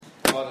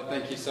Father,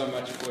 thank you so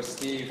much for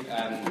Steve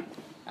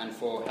and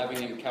for having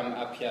him come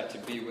up here to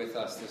be with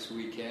us this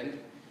weekend.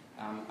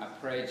 I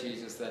pray,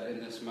 Jesus, that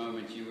in this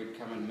moment you would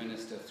come and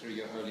minister through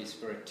your Holy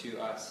Spirit to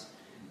us,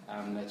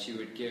 that you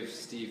would give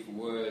Steve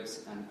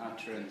words and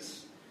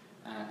utterance,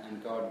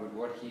 and God, would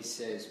what he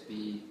says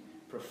be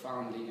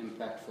profoundly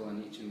impactful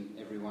in each and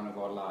every one of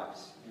our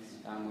lives.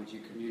 Would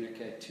you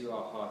communicate to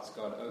our hearts,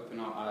 God,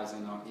 open our eyes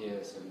and our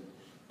ears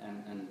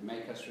and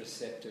make us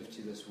receptive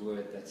to this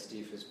word that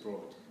Steve has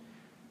brought.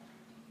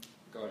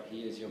 God,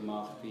 he is your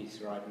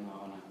mouthpiece right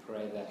now, and I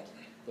pray that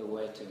the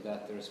weight of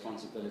that, the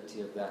responsibility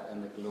of that,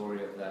 and the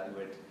glory of that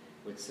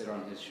would sit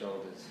on his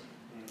shoulders.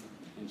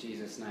 In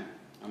Jesus' name,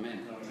 amen.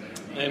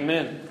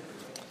 Amen.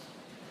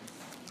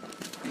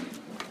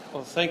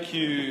 Well, thank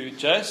you,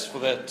 Jace, for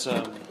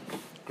that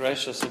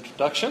gracious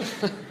introduction.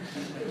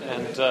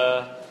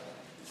 And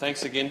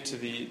thanks again to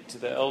the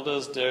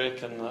elders,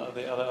 Derek and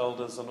the other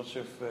elders. I'm not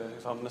sure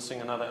if I'm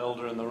missing another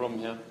elder in the room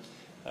here.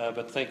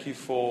 But thank you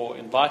for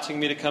inviting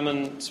me to come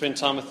and spend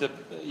time with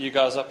you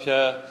guys up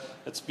here.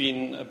 It's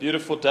been a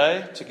beautiful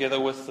day together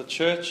with the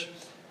church,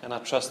 and I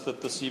trust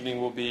that this evening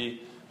will be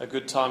a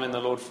good time in the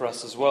Lord for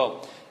us as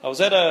well. I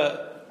was at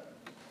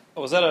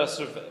a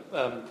sort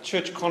of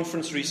church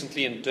conference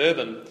recently in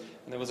Durban, and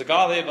there was a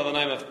guy there by the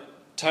name of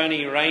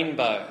Tony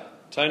Rainbow.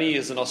 Tony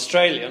is an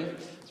Australian,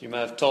 as you may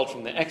have told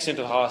from the accent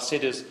of how I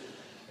said his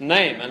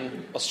name,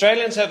 and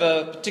Australians have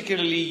a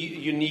particularly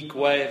unique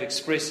way of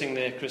expressing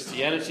their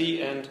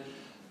Christianity, and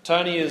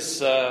Tony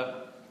is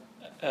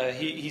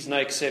he's no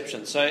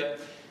exception. So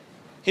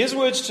his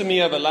words to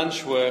me over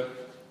lunch were,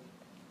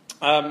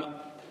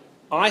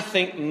 I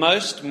think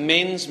most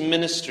men's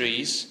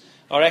ministries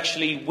are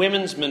actually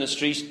women's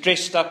ministries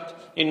dressed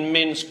up in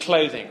men's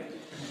clothing.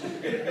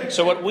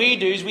 So what we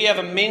do is we have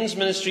a men's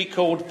ministry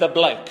called The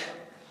Bloke.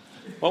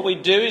 What we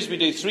do is we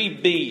do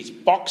 3 B's: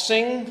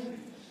 boxing,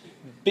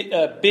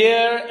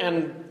 beer,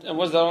 and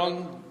was there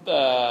on?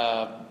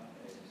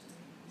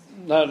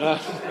 No,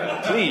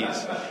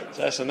 please,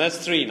 Jason, that's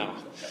 3 now.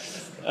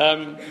 I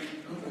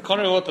can't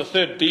remember what the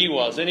 3rd B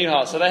was.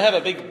 Anyhow, so they have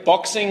a big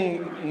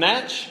boxing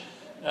match.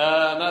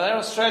 No, they're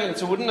Australian,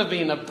 so it wouldn't have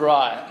been a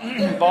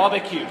braai.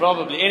 Barbecue,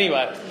 probably.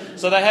 Anyway,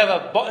 so they have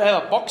a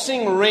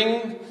boxing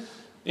ring.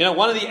 You know,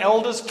 one of the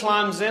elders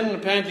climbs in, and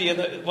apparently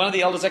one of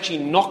the elders actually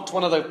knocked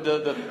one of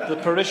the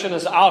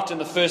parishioners out in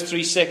the first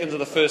 3 seconds of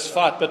the first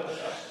fight, but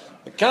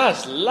the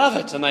guys love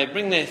it, and they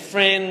bring their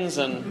friends,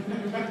 and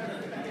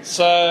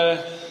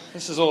so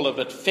this is all a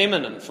bit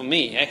feminine for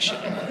me,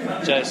 actually,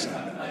 Jason.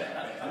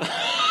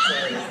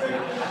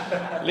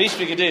 Least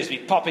we could do is be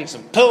popping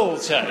some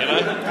pills here, you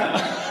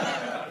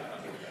know.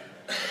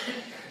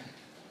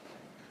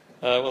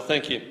 Well,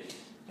 thank you.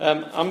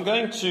 I'm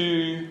going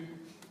to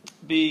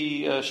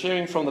be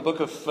sharing from the book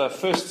of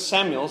 1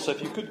 Samuel, so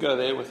if you could go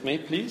there with me,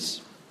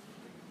 please.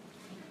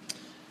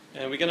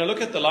 And we're going to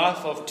look at the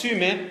life of 2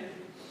 men.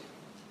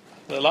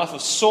 The life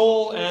of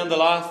Saul and the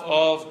life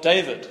of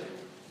David.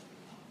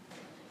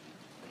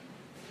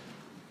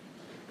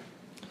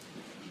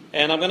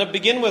 And I'm going to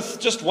begin with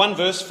just one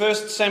verse, 1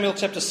 Samuel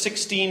chapter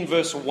 16,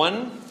 verse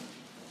 1.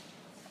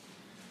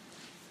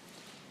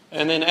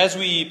 And then as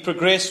we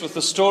progress with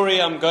the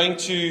story, I'm going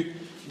to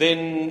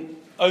then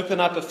open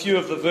up a few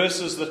of the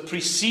verses that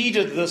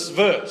preceded this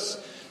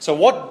verse. So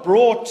what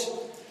brought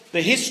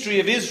the history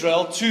of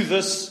Israel to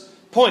this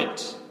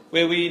point,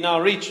 where we now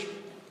reach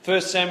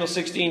 1 Samuel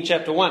 16,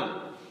 chapter 1.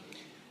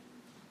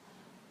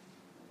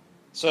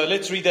 So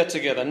let's read that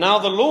together. Now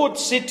the Lord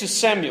said to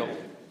Samuel,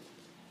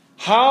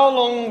 "How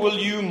long will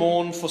you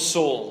mourn for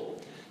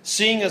Saul,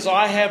 seeing as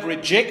I have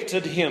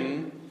rejected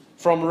him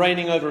from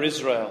reigning over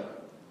Israel?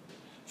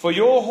 Fill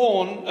your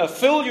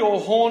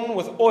horn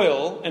with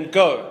oil and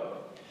go.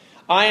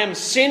 I am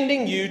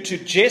sending you to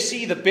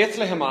Jesse the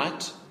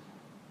Bethlehemite,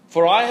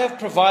 for I have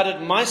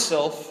provided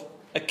myself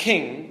a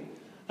king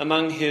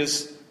among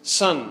his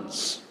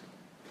sons."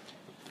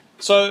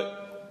 So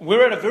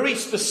we're at a very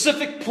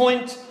specific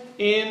point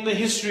in the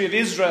history of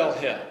Israel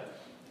here.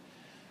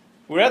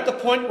 We're at the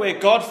point where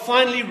God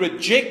finally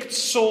rejects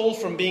Saul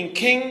from being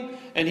king,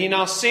 and he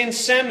now sends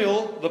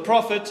Samuel, the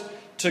prophet,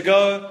 to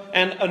go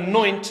and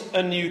anoint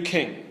a new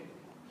king.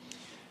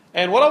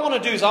 And what I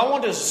want to do is I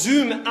want to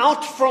zoom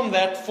out from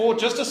that for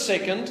just a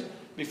second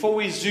before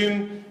we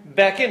zoom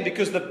back in,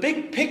 because the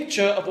big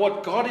picture of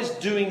what God is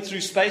doing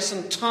through space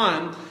and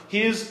time,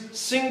 his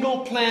single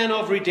plan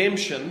of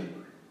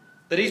redemption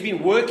that he's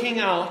been working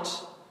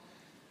out,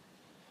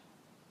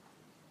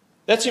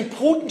 that's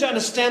important to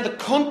understand the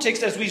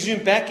context as we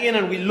zoom back in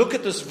and we look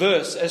at this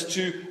verse as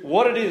to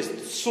what it is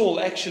that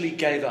Saul actually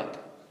gave up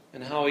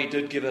and how he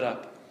did give it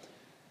up.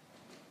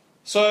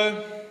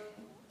 So,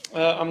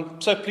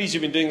 I'm so pleased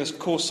you've been doing this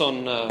course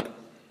on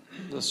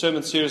the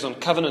sermon series on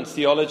covenant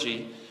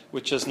theology,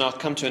 which has now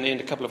come to an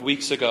end a couple of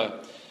weeks ago.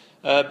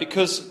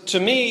 Because to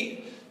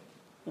me,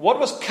 what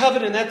was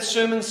covered in that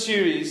sermon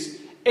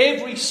series,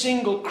 every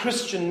single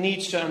Christian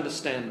needs to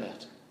understand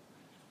that.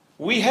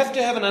 we have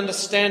to have an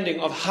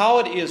understanding of how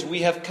it is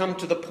we have come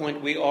to the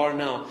point we are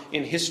now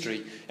in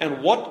history,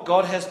 and what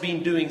God has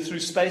been doing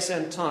through space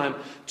and time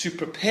to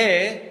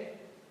prepare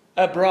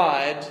a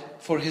bride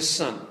for his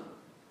Son.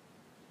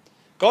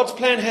 God's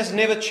plan has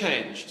never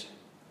changed.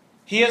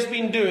 He has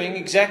been doing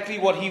exactly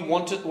what he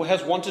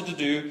has wanted to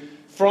do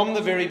from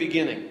the very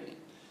beginning.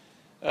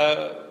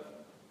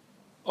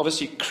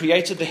 Obviously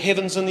created the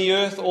heavens and the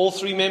earth. All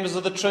three members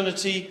of the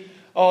Trinity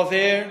are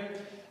there.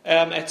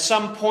 At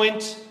some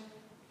point,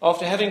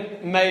 after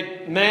having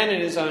made man in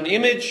his own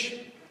image,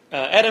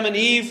 Adam and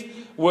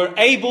Eve were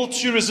able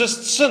to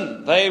resist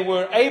sin. They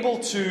were able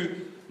to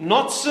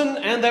not sin,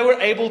 and they were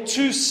able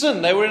to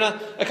sin. They were in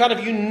a kind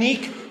of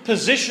unique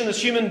position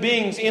as human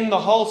beings in the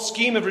whole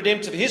scheme of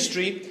redemptive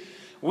history.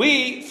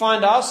 We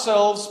find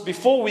ourselves,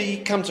 before we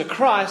come to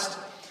Christ,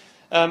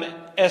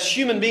 as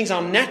human beings,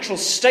 our natural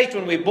state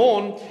when we're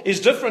born is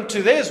different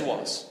to theirs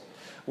was.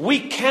 We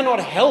cannot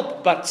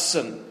help but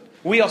sin.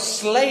 We are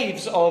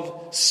slaves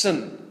of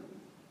sin.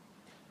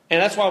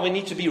 And that's why we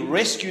need to be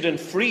rescued and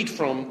freed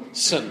from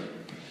sin.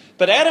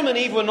 But Adam and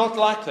Eve were not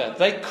like that.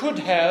 They could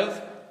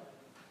have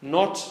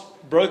not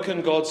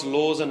broken God's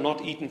laws and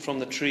not eaten from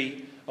the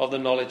tree of the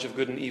knowledge of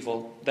good and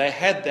evil. They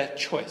had that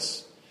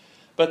choice.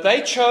 But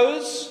they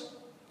chose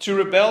to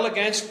rebel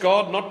against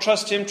God, not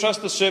trust him,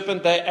 trust the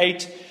serpent. They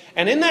ate.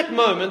 And in that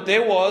moment,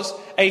 there was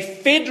a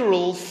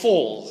federal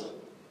fall.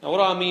 Now, what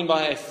do I mean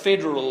by a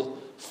federal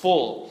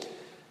fall?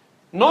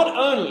 Not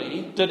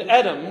only did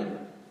Adam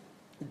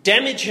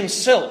damage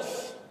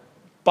himself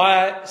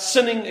by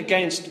sinning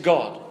against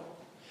God,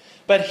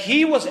 but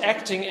he was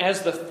acting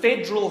as the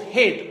federal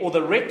head or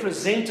the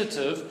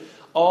representative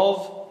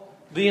of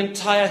the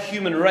entire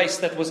human race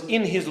that was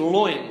in his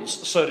loins,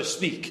 so to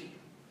speak.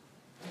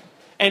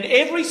 And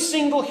every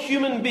single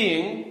human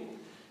being,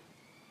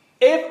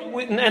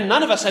 and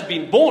none of us had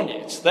been born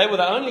yet. They were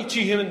the only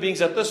two human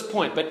beings at this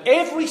point. But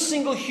every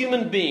single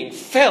human being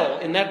fell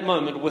in that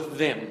moment with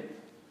them.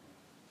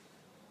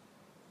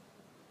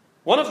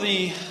 One of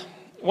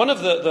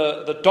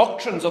the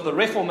doctrines of the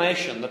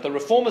Reformation that the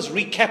Reformers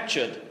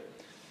recaptured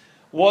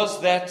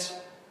was that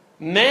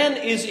man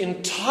is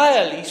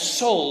entirely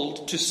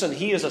sold to sin.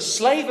 He is a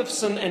slave of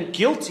sin and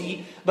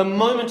guilty the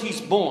moment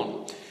he's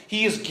born.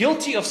 He is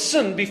guilty of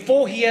sin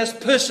before he has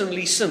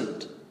personally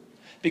sinned,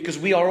 because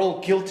we are all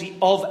guilty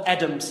of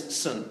Adam's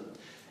sin.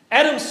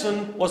 Adam's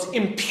sin was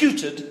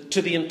imputed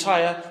to the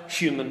entire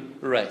human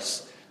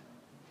race.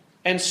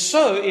 And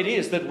so it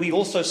is that we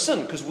also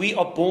sin, because we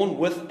are born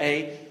with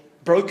a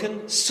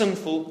broken,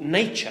 sinful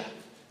nature.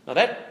 Now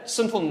that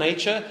sinful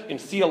nature, in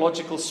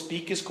theological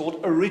speak, is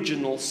called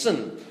original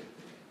sin.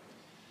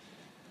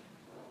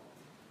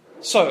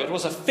 So it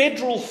was a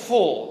federal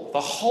fall.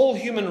 The whole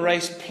human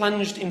race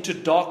plunged into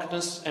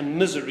darkness and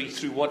misery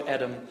through what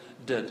Adam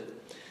did.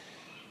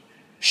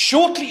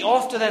 Shortly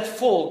after that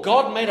fall,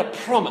 God made a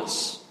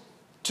promise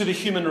to the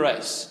human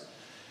race.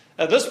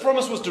 This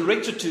promise was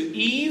directed to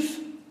Eve,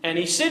 and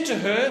he said to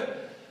her,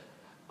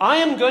 I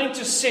am going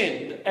to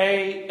send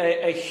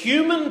a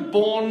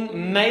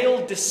human-born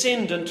male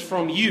descendant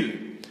from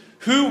you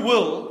who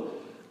will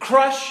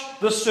crush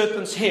the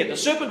serpent's head. The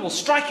serpent will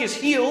strike his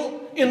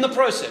heel in the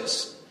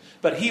process,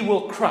 but he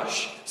will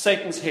crush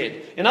Satan's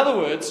head. In other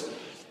words,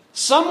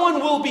 someone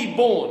will be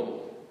born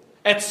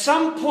at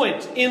some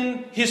point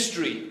in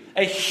history,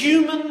 a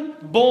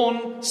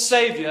human-born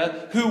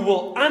Savior who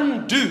will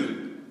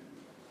undo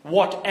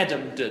what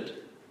Adam did.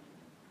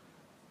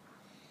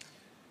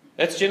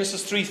 That's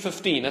Genesis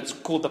 3:15. That's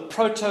called the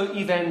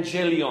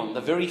proto-evangelion,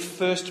 the very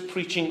first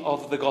preaching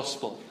of the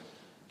gospel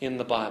in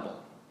the Bible.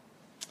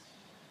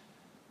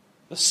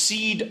 The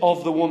seed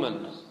of the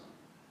woman,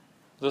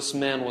 this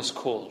man was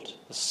called.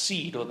 The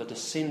seed, or the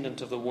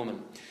descendant of the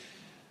woman.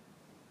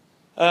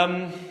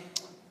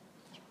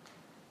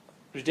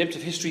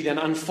 Redemptive history then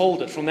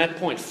unfolded from that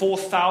point.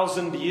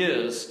 4,000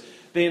 years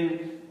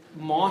then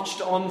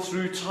marched on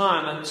through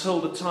time until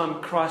the time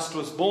Christ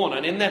was born.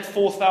 And in that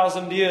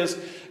 4,000 years,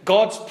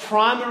 God's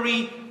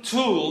primary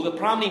tool, the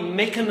primary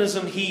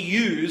mechanism he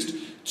used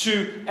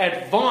to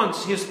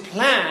advance his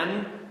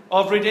plan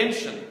of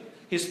redemption,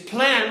 his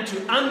plan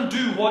to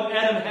undo what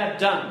Adam had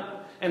done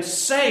and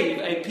save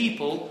a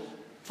people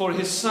for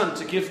his Son,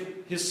 to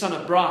give his Son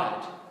a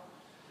bride.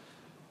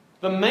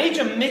 The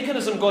major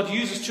mechanism God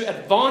uses to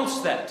advance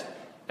that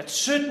at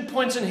certain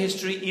points in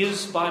history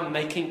is by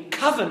making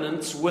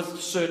covenants with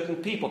certain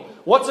people.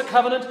 What's a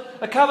covenant?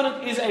 A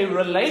covenant is a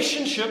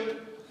relationship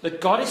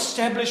that God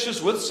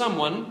establishes with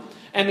someone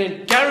and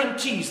then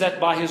guarantees that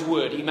by his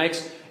word. He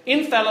makes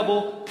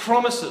infallible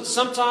promises.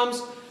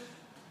 Sometimes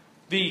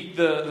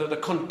the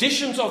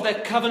conditions of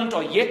that covenant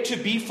are yet to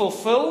be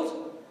fulfilled,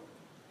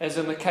 as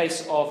in the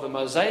case of the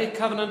Mosaic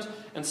covenant,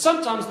 and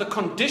sometimes the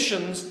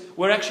conditions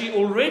were actually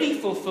already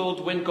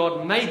fulfilled when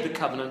God made the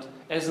covenant,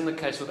 as in the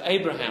case with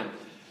Abraham.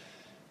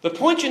 The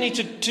point you need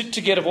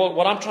to get of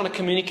what I'm trying to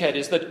communicate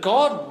is that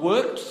God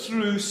worked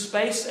through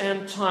space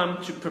and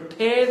time to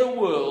prepare the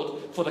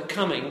world for the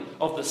coming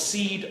of the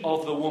seed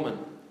of the woman.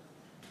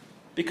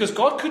 Because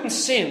God couldn't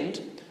send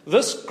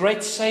this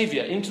great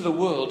Savior into the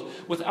world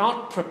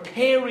without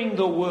preparing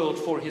the world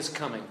for his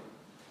coming.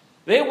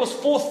 There was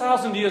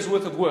 4,000 years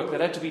worth of work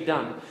that had to be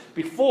done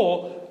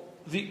before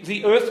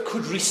the earth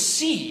could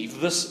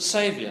receive this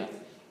Savior.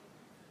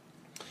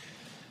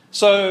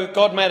 So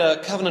God made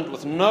a covenant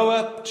with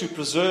Noah to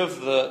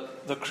preserve the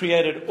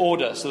created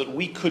order so that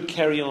we could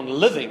carry on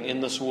living in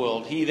this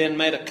world. He then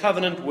made a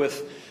covenant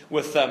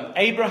with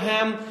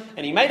Abraham,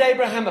 and he made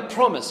Abraham a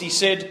promise. He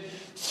said,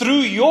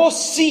 through your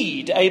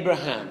seed,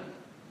 Abraham,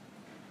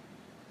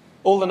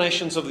 all the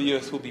nations of the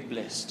earth will be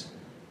blessed.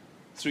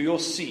 Through your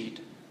seed.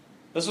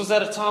 This was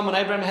at a time when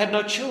Abraham had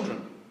no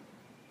children.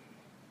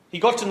 He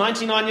got to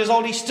 99 years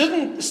old, he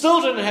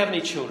still didn't have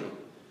any children.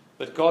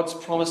 But God's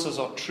promises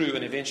are true,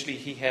 and eventually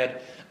he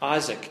had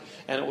Isaac.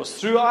 And it was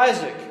through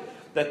Isaac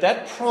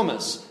that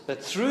promise,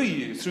 that through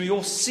you, through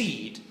your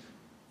seed,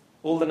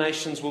 all the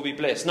nations will be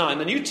blessed. Now, in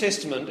the New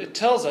Testament, it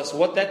tells us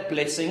what that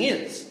blessing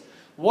is.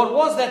 What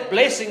was that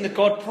blessing that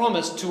God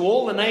promised to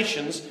all the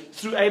nations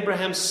through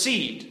Abraham's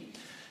seed?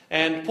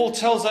 And Paul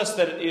tells us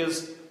that it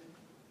is,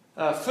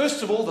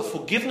 first of all, the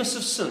forgiveness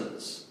of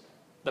sins.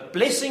 The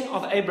blessing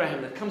of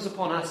Abraham that comes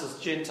upon us as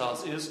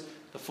Gentiles is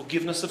the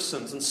forgiveness of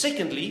sins. And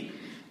secondly,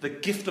 the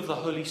gift of the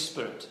Holy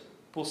Spirit.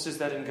 Paul says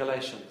that in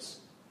Galatians.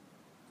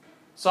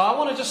 So I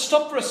want to just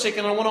stop for a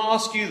second. I want to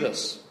ask you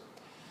this.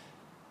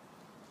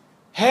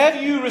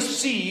 Have you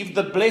received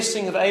the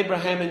blessing of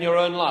Abraham in your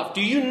own life?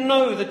 Do you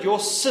know that your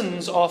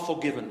sins are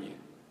forgiven you?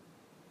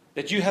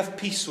 That you have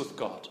peace with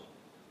God?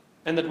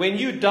 And that when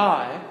you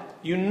die,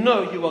 you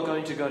know you are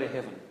going to go to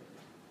heaven?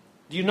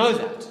 Do you know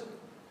that?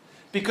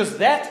 Because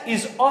that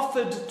is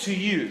offered to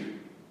you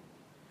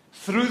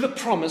through the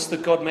promise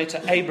that God made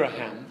to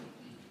Abraham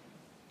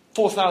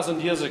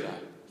 4,000 years ago,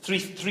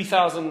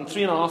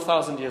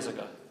 3,500 years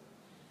ago.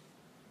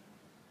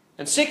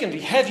 And secondly,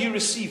 have you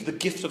received the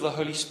gift of the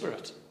Holy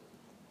Spirit?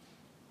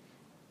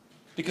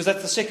 Because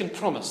that's the second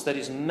promise that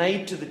is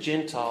made to the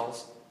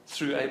Gentiles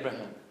through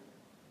Abraham.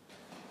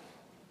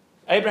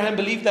 Abraham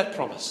believed that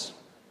promise.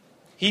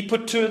 He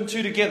put two and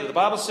two together. The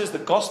Bible says the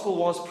gospel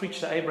was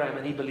preached to Abraham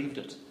and he believed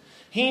it.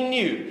 He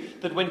knew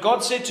that when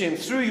God said to him,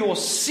 through your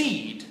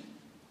seed,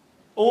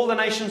 all the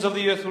nations of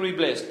the earth will be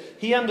blessed.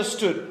 He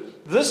understood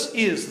this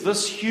is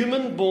this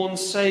human-born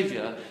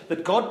Savior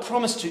that God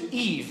promised to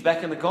Eve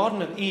back in the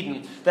Garden of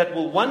Eden that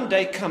will one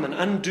day come and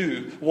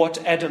undo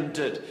what Adam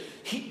did.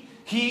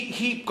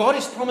 God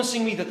is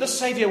promising me that this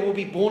Savior will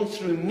be born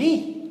through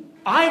me.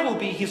 I will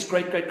be his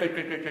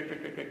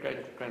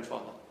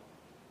great-great-great-great-great-great-great-grandfather.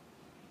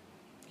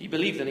 He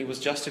believed and he was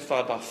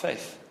justified by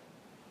faith.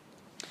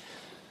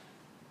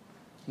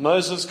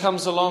 Moses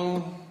comes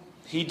along.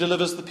 He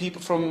delivers the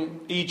people from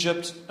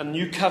Egypt. A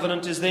new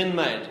covenant is then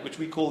made, which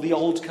we call the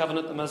Old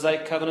Covenant, the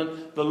Mosaic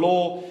Covenant. The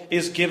law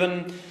is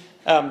given.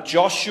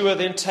 Joshua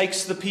then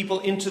takes the people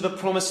into the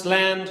promised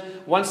land.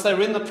 Once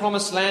they're in the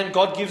promised land,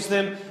 God gives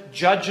them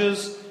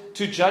judges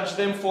to judge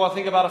them for, I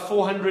think, about a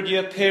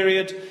 400-year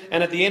period.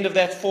 And at the end of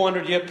that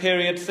 400-year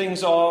period,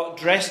 things are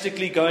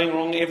drastically going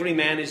wrong. Every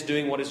man is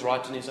doing what is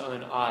right in his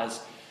own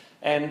eyes.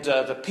 And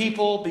the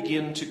people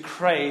begin to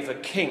crave a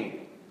king.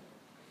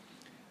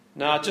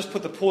 Now, just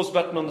put the pause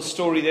button on the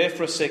story there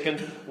for a second.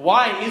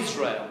 Why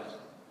Israel?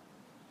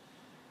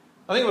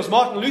 I think it was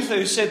Martin Luther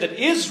who said that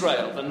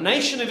Israel, the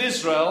nation of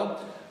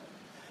Israel,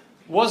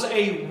 was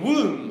a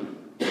womb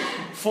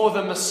for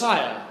the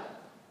Messiah.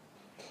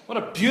 What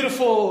a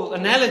beautiful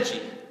analogy.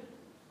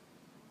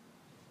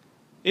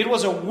 It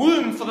was a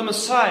womb for the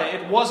Messiah.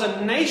 It was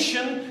a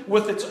nation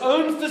with its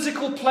own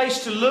physical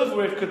place to live,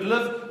 where it could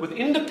live with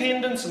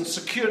independence and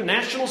secure,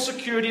 national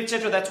security,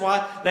 etc. That's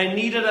why they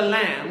needed a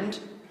land.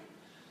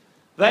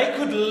 They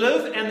could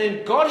live, and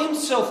then God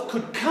himself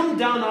could come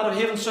down out of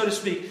heaven, so to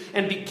speak,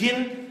 and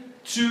begin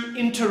to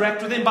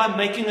interact with them by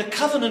making a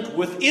covenant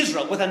with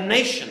Israel, with a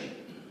nation.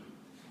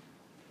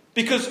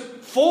 Because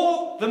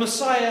for the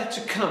Messiah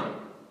to come,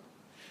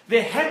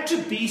 there had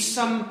to be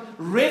some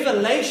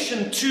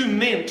revelation to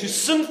men, to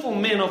sinful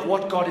men, of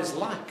what God is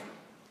like.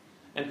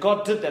 And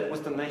God did that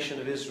with the nation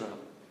of Israel.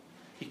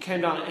 He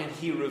came down and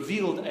he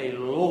revealed a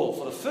law.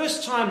 For the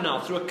first time now,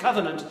 through a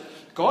covenant,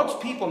 God's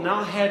people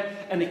now had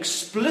an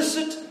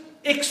explicit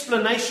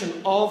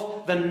explanation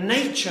of the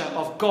nature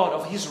of God,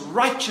 of his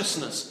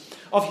righteousness,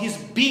 of his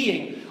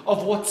being,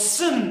 of what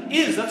sin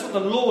is. That's what the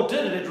law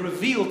did, and it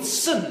revealed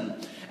sin.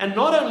 And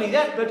not only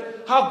that,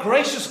 but how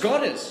gracious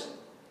God is.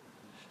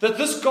 That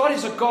this God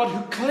is a God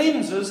who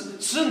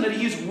cleanses sin, that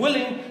he is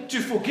willing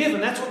to forgive.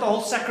 And that's what the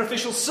whole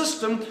sacrificial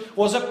system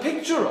was a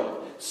picture of.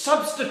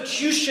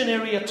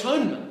 Substitutionary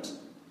atonement.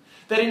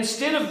 That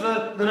instead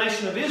of the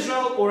nation of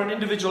Israel or an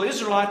individual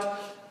Israelite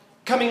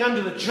coming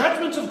under the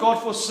judgment of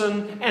God for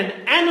sin, an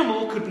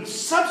animal could be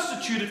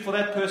substituted for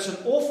that person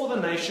or for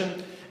the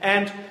nation,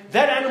 and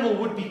that animal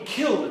would be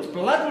killed, its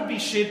blood would be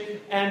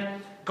shed,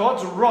 and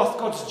God's wrath,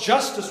 God's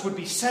justice would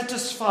be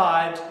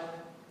satisfied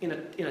in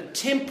a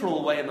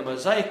temporal way in the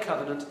Mosaic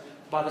covenant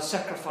by the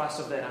sacrifice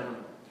of that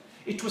animal.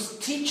 It was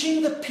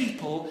teaching the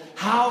people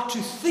how to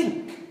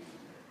think.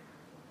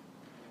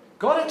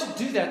 God had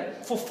to do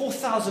that for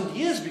 4,000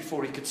 years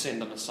before he could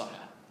send the Messiah.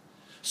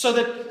 So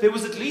that there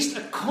was at least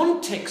a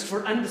context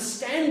for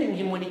understanding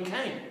him when he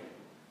came.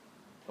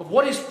 Of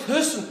what his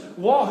person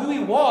was, who he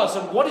was,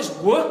 and what his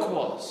work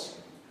was.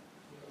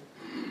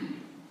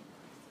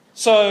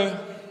 So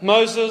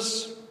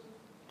Moses,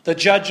 the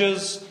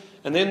judges,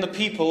 and then the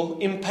people,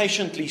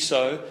 impatiently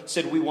so,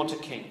 said, we want a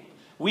king.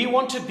 We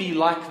want to be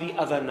like the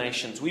other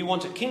nations. We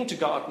want a king to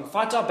go out and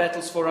fight our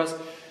battles for us.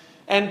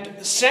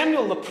 And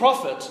Samuel the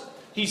prophet,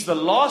 he's the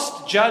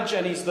last judge,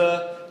 and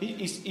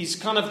he's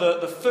kind of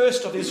the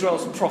first of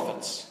Israel's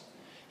prophets.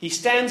 He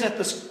stands at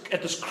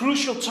this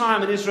crucial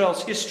time in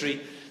Israel's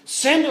history.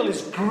 Samuel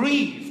is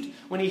grieved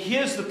when he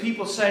hears the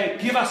people say,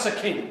 give us a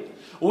king.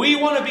 We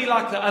want to be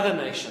like the other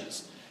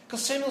nations.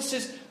 Because Samuel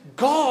says,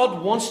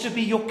 God wants to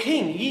be your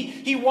king.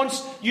 He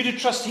wants you to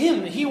trust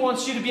him. He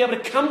wants you to be able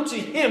to come to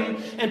him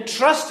and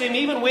trust him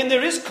even when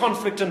there is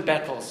conflict and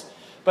battles.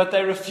 But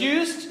they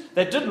refused.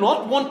 They did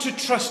not want to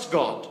trust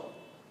God.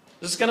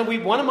 This is going to be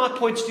one of my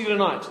points to you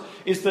tonight,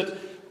 is that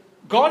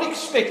God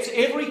expects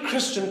every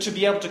Christian to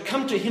be able to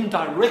come to him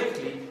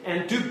directly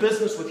and do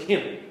business with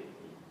him.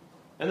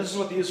 And this is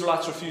what the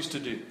Israelites refused to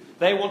do.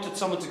 They wanted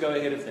someone to go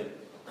ahead of them.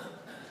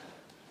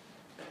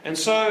 And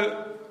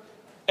so,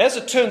 as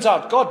it turns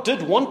out, God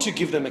did want to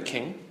give them a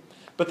king,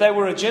 but they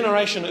were a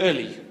generation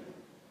early.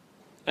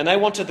 And they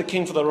wanted the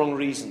king for the wrong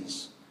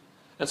reasons.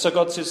 And so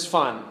God says,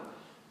 fine,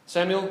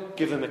 Samuel,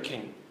 give them a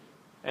king.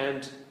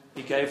 And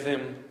he gave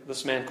them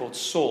this man called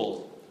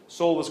Saul.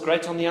 Saul was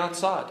great on the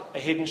outside, a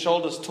head and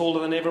shoulders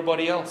taller than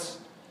everybody else.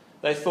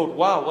 They thought,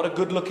 wow, what a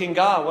good-looking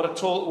guy, what a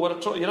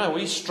tall,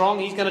 he's strong,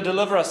 he's going to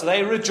deliver us.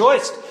 They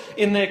rejoiced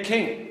in their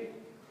king,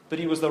 but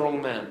he was the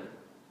wrong man.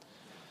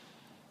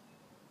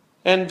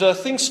 And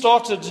things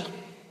started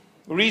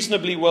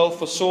reasonably well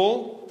for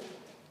Saul.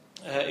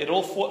 It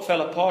all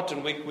fell apart,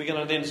 and we're going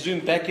to then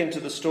zoom back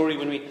into the story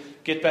when we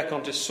get back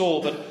onto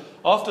Saul. But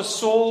after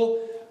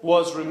Saul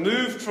was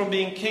removed from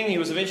being king, he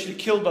was eventually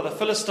killed by the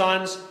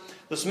Philistines.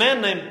 This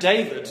man named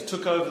David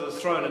took over the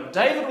throne, and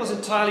David was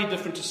entirely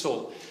different to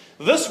Saul.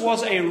 This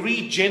was a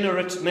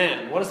regenerate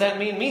man. What does that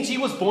mean? It means he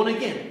was born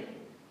again.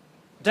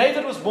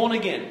 David was born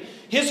again.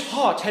 His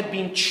heart had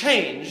been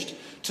changed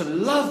to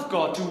love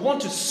God, to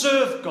want to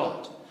serve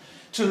God,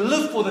 to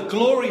live for the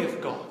glory of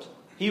God.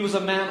 He was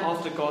a man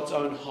after God's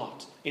own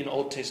heart, in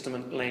Old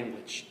Testament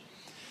language.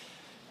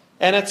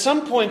 And at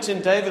some point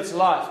in David's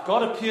life,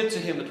 God appeared to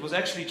him. It was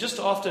actually just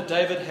after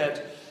David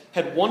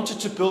had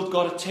wanted to build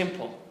God a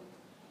temple.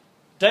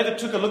 David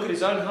took a look at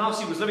his own house.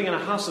 He was living in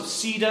a house of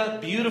cedar,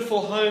 beautiful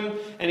home,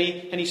 and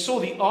he saw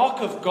the ark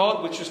of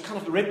God, which was kind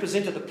of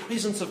represented the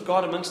presence of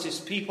God amongst his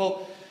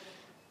people,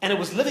 and it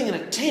was living in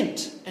a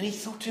tent. And he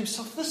thought to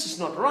himself, this is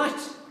not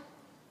right.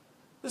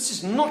 This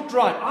is not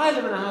right. I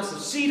live in a house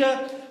of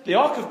cedar. The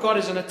ark of God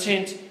is in a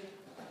tent.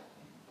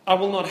 I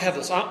will not have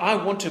this. I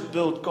want to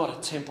build God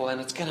a temple, and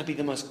it's going to be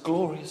the most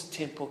glorious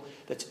temple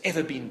that's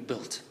ever been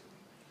built.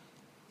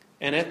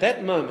 And at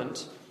that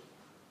moment,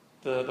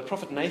 the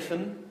prophet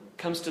Nathan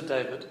comes to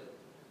David,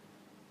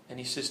 and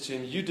he says to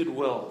him, you did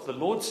well. The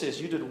Lord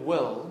says, you did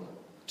well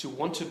to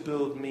want to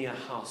build me a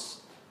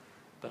house.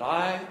 But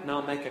I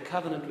now make a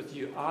covenant with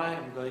you. I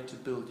am going to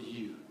build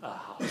you a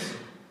house.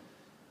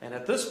 And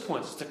at this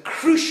point, it's a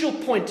crucial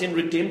point in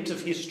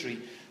redemptive history.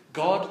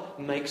 God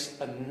makes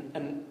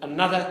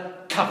another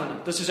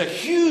covenant. This is a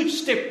huge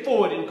step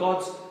forward in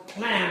God's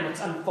plan that's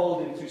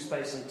unfolding through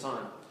space and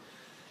time.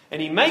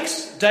 And he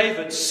makes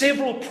David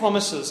several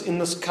promises in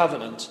this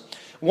covenant.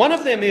 One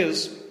of them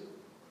is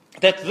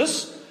that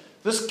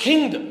this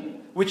kingdom,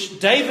 which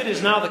David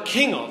is now the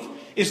king of,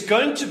 is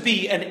going to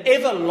be an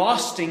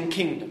everlasting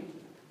kingdom.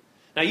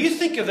 Now you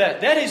think of that.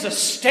 That is a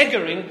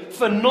staggering,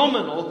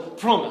 phenomenal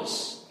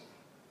promise.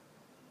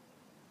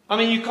 I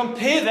mean, you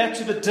compare that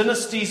to the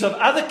dynasties of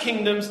other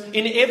kingdoms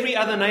in every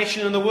other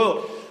nation in the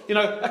world. You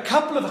know, a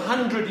couple of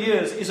 100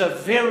 years is a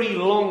very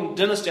long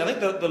dynasty. I think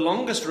the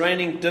longest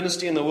reigning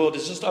dynasty in the world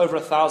is just over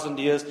 1,000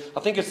 years.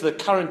 I think it's the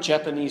current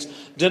Japanese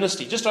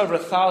dynasty, just over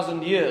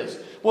 1,000 years.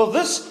 Well,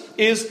 this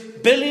is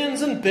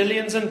billions and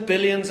billions and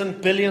billions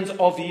and billions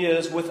of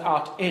years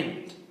without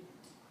end.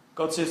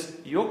 God says,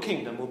 your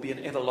kingdom will be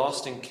an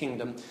everlasting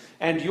kingdom,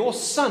 and your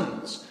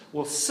sons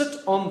will sit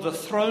on the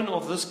throne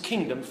of this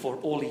kingdom for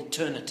all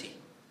eternity.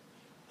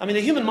 I mean,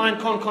 the human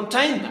mind can't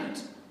contain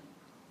that.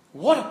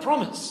 What a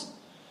promise.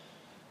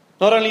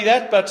 Not only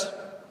that,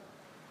 but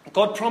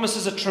God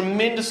promises a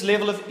tremendous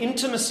level of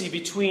intimacy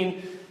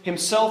between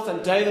himself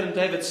and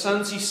David's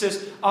sons. He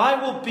says,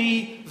 I will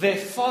be their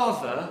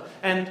father,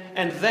 and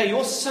they,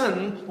 your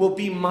son, will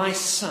be my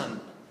son.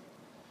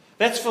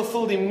 That's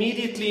fulfilled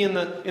immediately in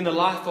the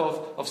life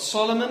of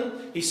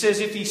Solomon. He says,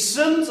 if he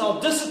sins, I'll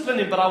discipline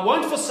him, but I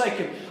won't forsake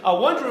him. I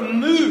won't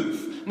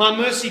remove my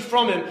mercy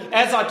from him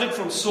as I did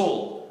from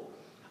Saul.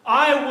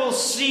 I will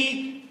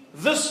see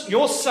this,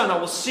 your son, I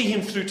will see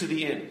him through to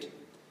the end.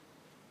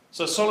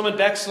 So Solomon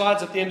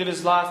backslides at the end of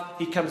his life.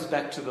 He comes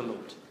back to the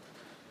Lord.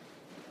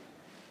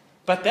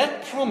 But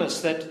that promise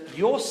that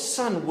your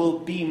son will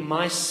be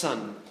my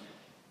son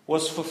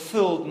was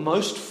fulfilled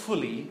most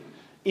fully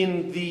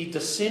in the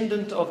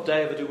descendant of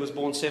David who was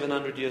born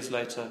 700 years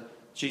later,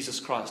 Jesus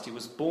Christ. He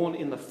was born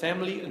in the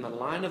family, in the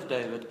line of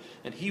David,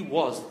 and he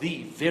was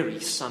the very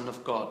Son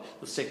of God,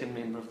 the second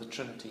member of the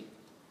Trinity.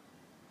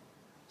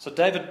 So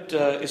David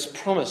is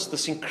promised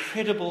this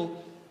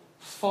incredible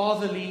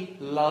fatherly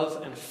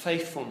love and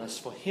faithfulness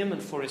for him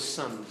and for his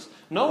sons.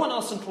 No one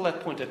else until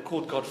that point had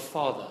called God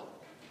Father.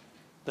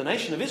 The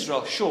nation of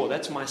Israel, sure,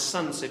 that's my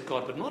son, said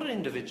God, but not an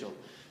individual.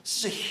 This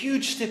is a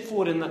huge step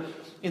forward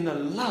in the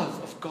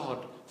love of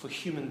God for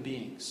human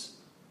beings.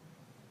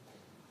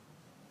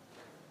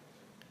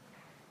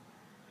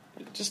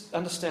 Just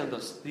understand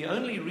this. The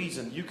only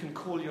reason you can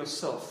call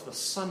yourself the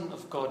Son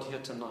of God here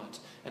tonight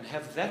and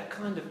have that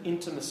kind of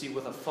intimacy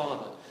with a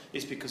father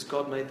is because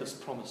God made this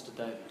promise to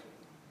David.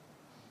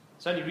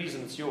 It's the only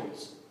reason it's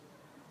yours.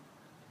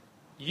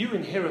 You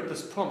inherit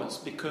this promise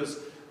because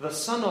the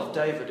Son of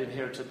David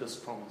inherited this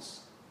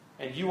promise.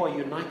 And you are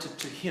united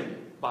to him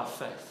by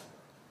faith.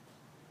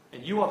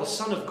 And you are the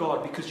Son of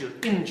God because you're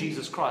in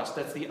Jesus Christ.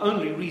 That's the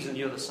only reason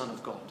you're the Son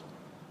of God.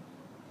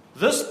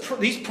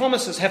 These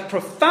promises have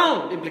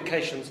profound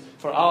implications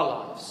for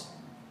our lives.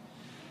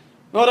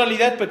 Not only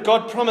that, but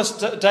God promised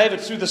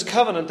David through this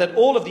covenant that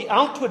all of the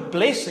outward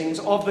blessings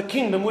of the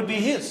kingdom would be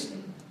his.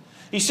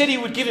 He said he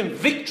would give him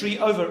victory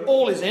over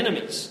all his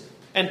enemies.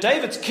 And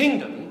David's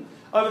kingdom,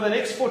 over the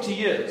next 40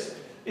 years,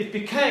 it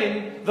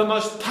became the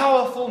most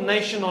powerful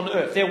nation on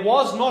earth. There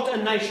was not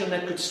a nation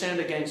that could stand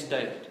against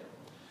David.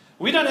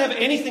 We don't have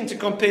anything to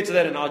compare to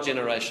that in our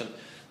generation.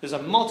 There's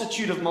a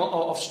multitude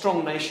of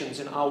strong nations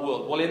in our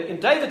world. Well, in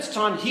David's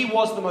time, he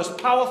was the most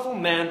powerful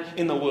man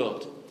in the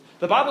world.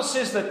 The Bible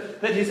says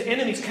that his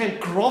enemies came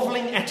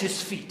groveling at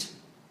his feet.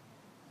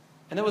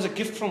 And that was a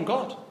gift from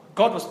God.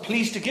 God was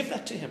pleased to give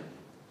that to him.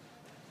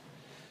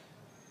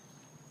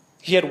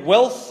 He had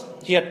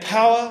wealth, he had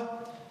power,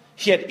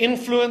 he had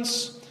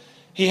influence,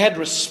 he had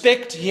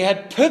respect, he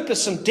had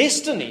purpose and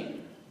destiny,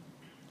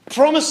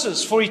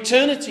 promises for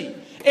eternity.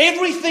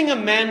 Everything a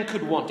man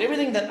could want,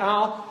 everything that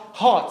our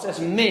hearts as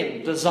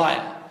men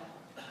desire.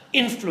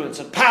 Influence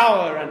and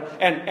power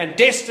and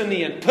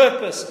destiny and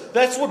purpose.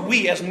 That's what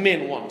we as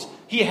men want.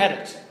 He had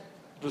it.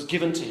 It was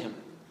given to him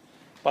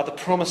by the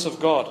promise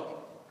of God.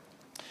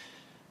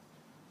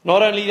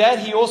 Not only that,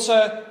 he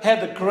also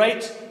had the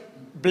great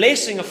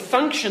blessing of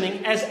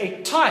functioning as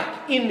a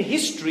type in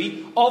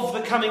history of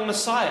the coming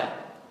Messiah.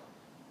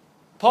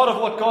 Part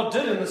of what God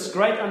did in this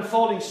great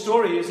unfolding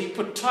story is he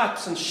put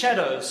types and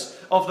shadows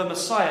of the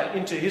Messiah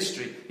into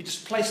history. He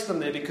just placed them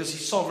there because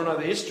he's sovereign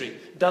over history.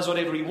 He does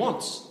whatever he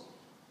wants.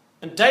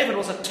 And David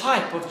was a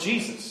type of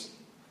Jesus.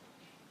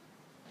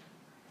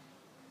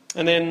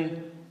 And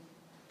then,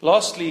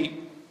 lastly,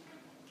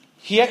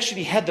 he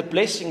actually had the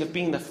blessing of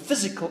being the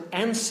physical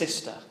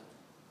ancestor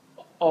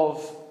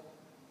of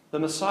the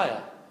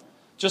Messiah.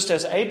 Just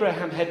as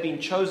Abraham had been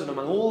chosen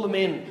among all the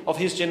men of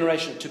his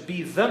generation to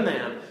be the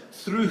man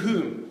through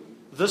whom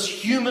this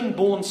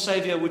human-born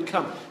Savior would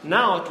come.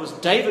 Now it was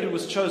David who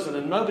was chosen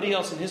and nobody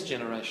else in his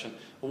generation.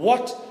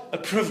 What a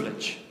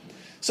privilege.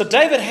 So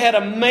David had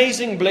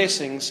amazing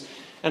blessings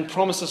and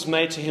promises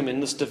made to him in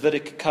this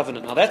Davidic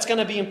covenant. Now that's going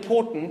to be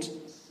important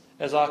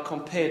as I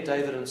compare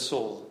David and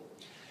Saul.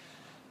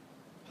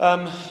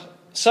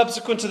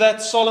 Subsequent to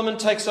that, Solomon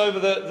takes over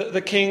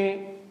the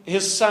king.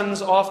 His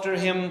sons after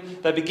him,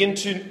 they begin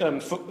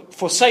to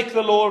forsake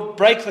the Lord,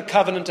 break the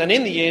covenant, and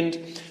in the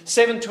end,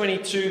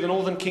 722, the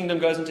northern kingdom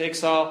goes into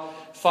exile.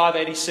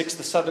 586,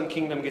 the southern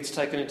kingdom gets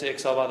taken into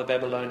exile by the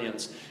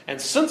Babylonians.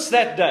 And since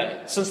that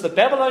day, since the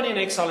Babylonian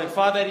exile in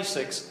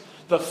 586,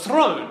 the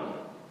throne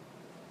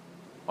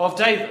of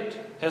David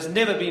has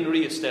never been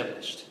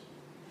re-established.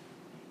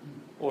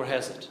 Or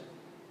has it?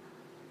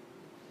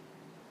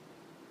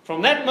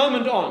 From that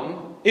moment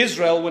on,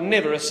 Israel were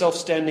never a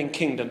self-standing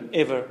kingdom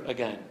ever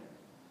again.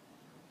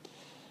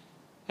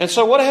 And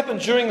so what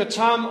happened during the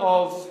time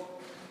of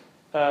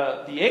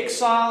the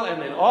exile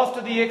and then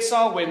after the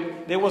exile,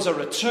 when there was a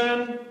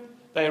return,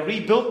 they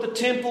rebuilt the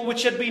temple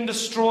which had been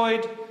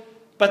destroyed,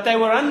 but they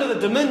were under the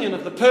dominion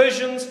of the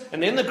Persians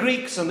and then the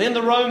Greeks and then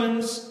the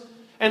Romans.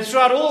 And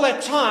throughout all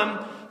that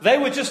time, they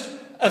were just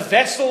a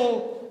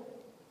vassal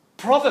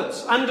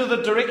province under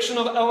the direction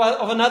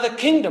of another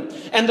kingdom.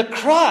 And the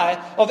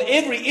cry of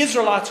every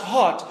Israelite's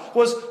heart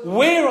was,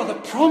 where are the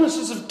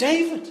promises of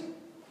David?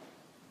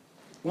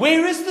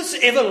 Where is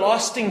this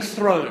everlasting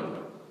throne?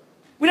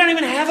 We don't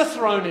even have a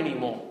throne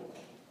anymore.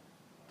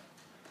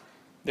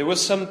 There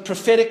was some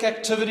prophetic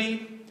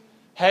activity.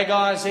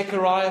 Haggai,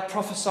 Zechariah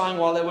prophesying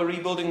while they were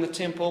rebuilding the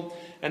temple.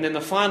 And then the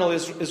final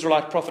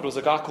Israelite prophet was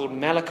a guy called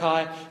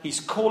Malachi.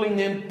 He's calling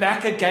them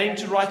back again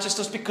to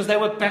righteousness because they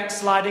were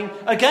backsliding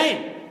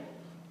again.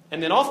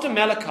 And then after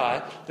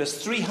Malachi,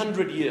 there's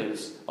 300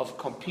 years of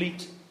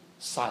complete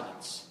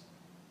silence.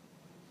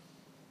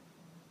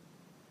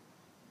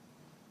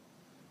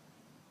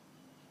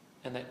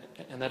 And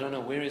they don't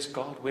know, where is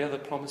God? Where are the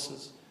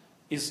promises?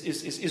 Is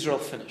Israel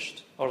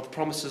finished? Or are the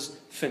promises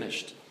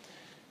finished?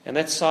 And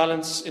that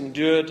silence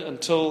endured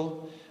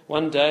until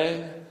one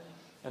day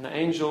an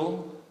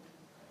angel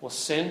was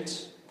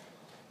sent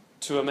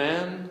to to a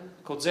man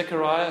called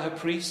Zechariah, her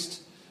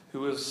priest, who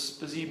was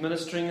busy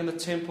ministering in the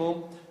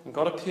temple. And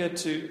God appeared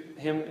to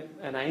him,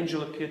 an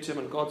angel appeared to him,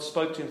 and God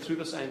spoke to him through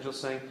this angel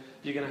saying,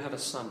 "You're going to have a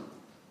son.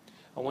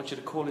 I want you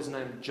to call his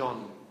name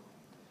John.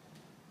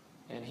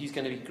 And he's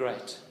going to be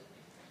great.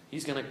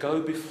 He's going to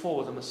go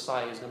before the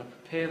Messiah. He's going to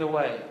prepare the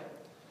way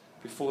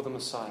before the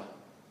Messiah."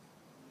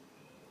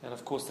 And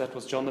of course that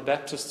was John the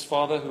Baptist's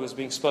father who was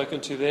being spoken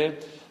to there.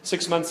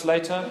 6 months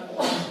later,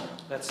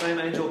 that same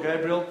angel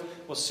Gabriel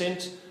was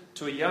sent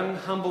to a young,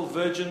 humble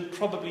virgin,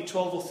 probably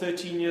 12 or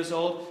 13 years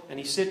old, and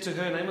he said to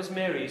her, her name was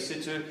Mary, he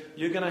said to her,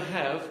 "You're going to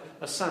have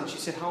a son." She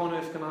said, "How on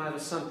earth can I have a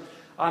son?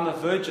 I'm a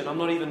virgin, I'm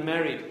not even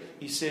married."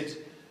 He said,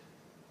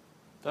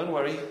 "Don't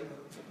worry,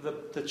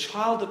 the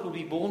child that will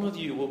be born of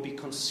you will be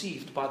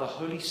conceived by the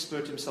Holy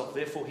Spirit himself.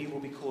 Therefore he will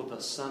be called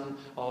the Son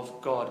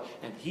of God,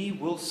 and he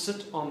will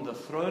sit on the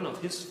throne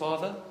of his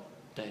father,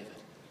 David."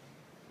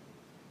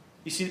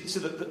 You see, so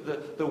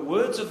the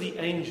words of the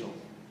angel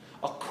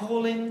are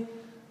calling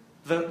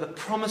the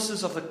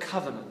promises of the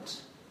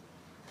covenant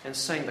and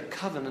saying the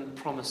covenant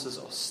promises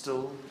are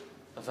still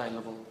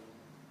available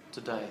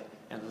today.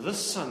 And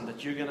this son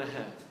that you're going to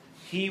have,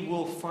 he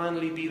will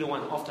finally be the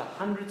one. After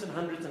hundreds and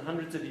hundreds and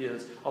hundreds of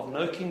years of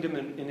no kingdom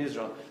in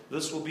Israel,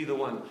 this will be the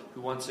one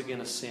who once again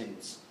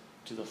ascends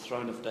to the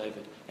throne of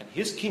David. And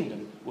his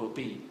kingdom will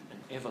be an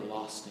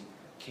everlasting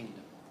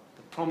kingdom.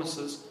 The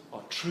promises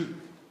are true.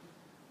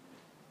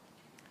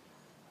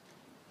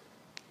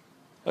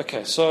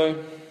 Okay,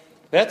 so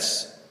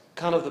that's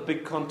kind of the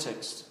big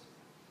context.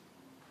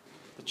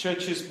 The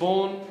church is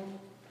born,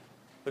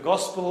 the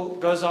gospel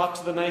goes out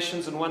to the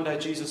nations, and one day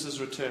Jesus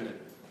is returning.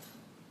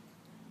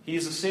 He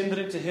is ascended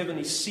into heaven.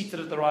 He's seated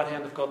at the right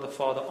hand of God the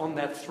Father on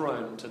that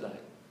throne today.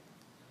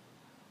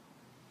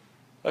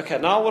 Okay,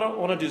 now what I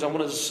want to do is I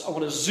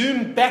want to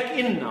zoom back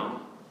in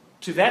now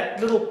to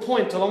that little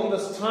point along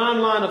this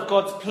timeline of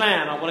God's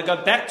plan. I want to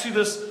go back to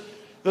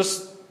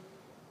this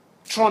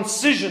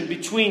transition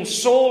between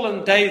Saul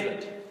and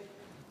David.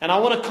 And I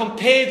want to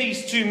compare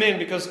these two men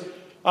because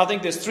I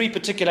think there's three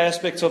particular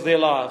aspects of their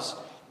lives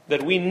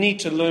that we need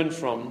to learn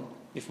from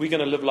if we're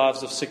going to live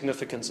lives of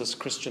significance as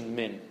Christian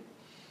men.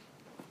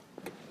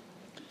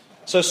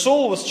 So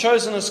Saul was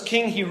chosen as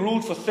king. He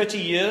ruled for 30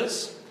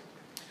 years.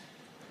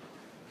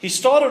 He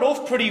started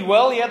off pretty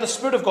well. He had the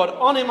Spirit of God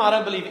on him. I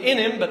don't believe in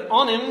him, but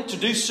on him to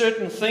do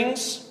certain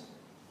things.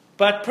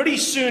 But pretty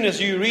soon as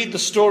you read the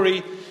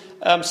story,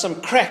 some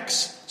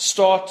cracks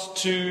start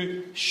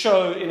to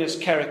show in his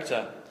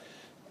character.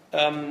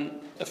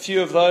 A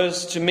few of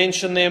those, to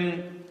mention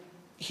them,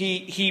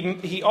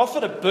 he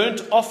offered a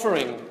burnt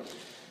offering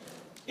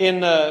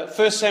in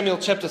 1 Samuel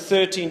chapter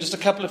 13, just a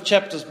couple of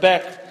chapters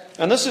back.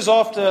 And this is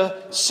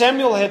after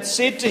Samuel had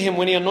said to him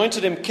when he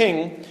anointed him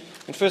king,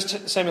 in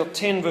 1 Samuel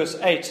 10 verse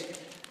 8,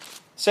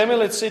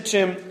 Samuel had said to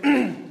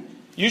him,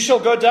 "You shall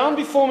go down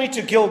before me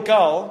to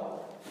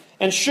Gilgal,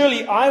 and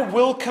surely I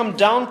will come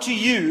down to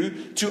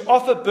you to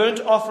offer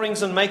burnt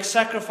offerings and make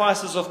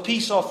sacrifices of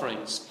peace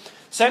offerings."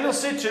 Samuel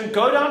said to him,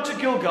 "Go down to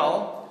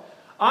Gilgal.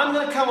 I'm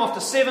going to come after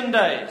 7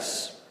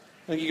 days."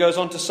 And he goes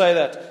on to say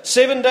that.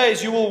 7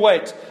 days you will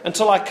wait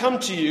until I come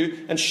to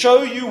you and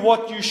show you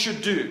what you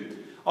should do.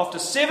 After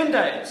 7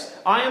 days,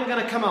 I am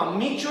going to come out,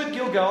 meet you at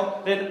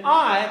Gilgal. Then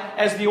I,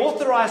 as the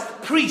authorized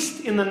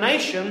priest in the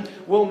nation,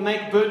 will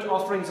make burnt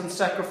offerings and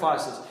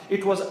sacrifices.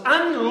 It was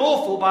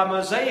unlawful by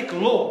Mosaic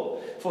law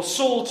for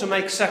Saul to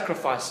make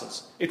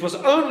sacrifices. It was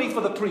only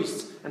for the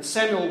priests. And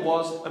Samuel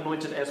was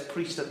anointed as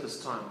priest at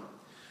this time.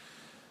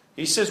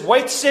 He says,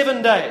 wait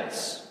 7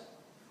 days.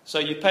 So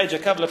you page a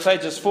couple of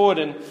pages forward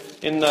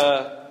in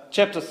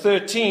chapter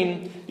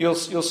 13, you'll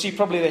see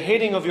probably the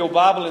heading of your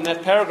Bible in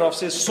that paragraph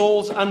says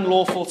Saul's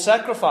unlawful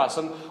sacrifice.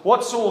 And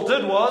what Saul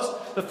did was,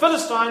 the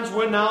Philistines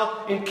were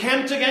now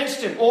encamped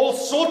against him. All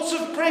sorts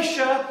of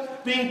pressure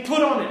being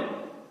put on him.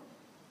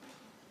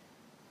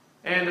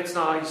 And it's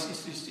now,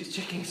 he's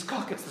checking his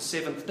clock. It's the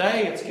 7th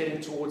day. It's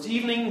getting towards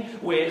evening.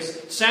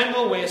 Where's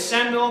Samuel? Where's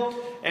Samuel?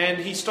 And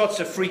he starts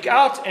to freak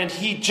out. And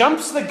he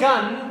jumps the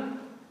gun.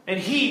 And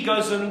he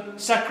goes and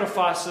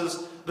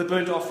sacrifices the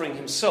burnt offering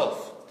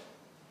himself.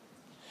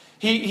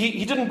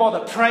 He didn't bother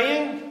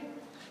praying.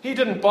 He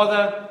didn't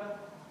bother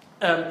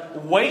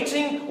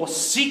waiting or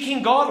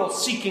seeking God or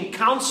seeking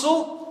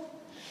counsel.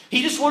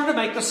 He just wanted to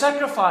make the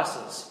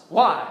sacrifices.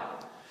 Why?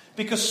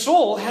 Because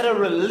Saul had a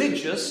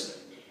religious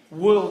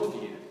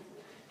worldview.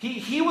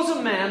 He was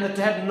a man that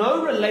had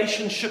no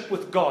relationship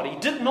with God. He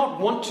did not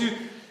want to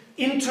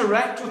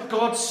interact with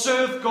God,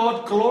 serve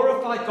God,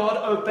 glorify God,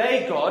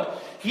 obey God.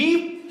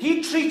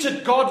 He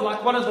treated God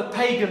like one of the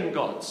pagan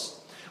gods.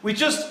 We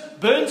just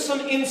burn some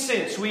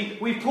incense.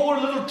 We pour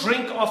a little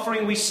drink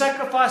offering. We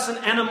sacrifice an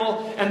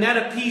animal, and that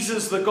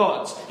appeases the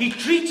gods. He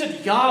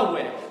treated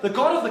Yahweh, the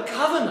God of the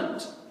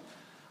covenant.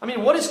 I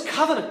mean, what is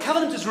covenant?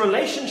 Covenant is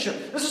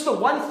relationship. This is the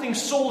one thing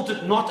Saul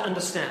did not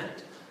understand.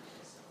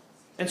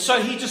 And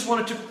so he just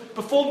wanted to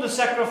perform the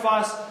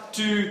sacrifice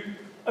to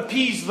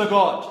appease the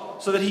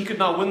God so that he could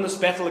now win this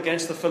battle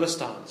against the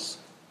Philistines.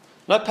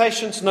 No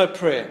patience, no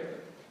prayer.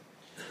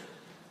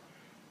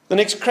 The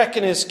next crack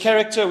in his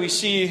character we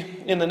see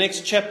in the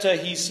next chapter.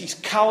 He's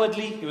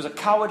cowardly. He was a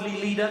cowardly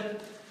leader.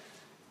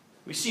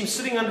 We see him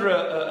sitting under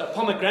a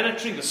pomegranate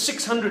tree with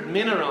 600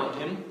 men around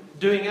him,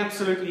 doing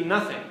absolutely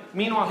nothing.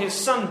 Meanwhile, his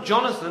son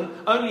Jonathan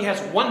only has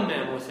one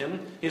man with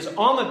him, his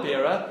armor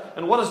bearer.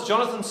 And what does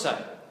Jonathan say?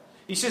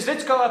 He says,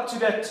 let's go up to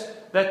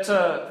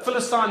that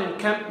Philistine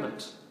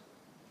encampment,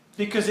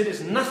 because it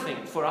is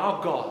nothing for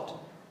our God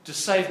to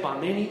save by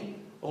many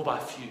or by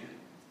few.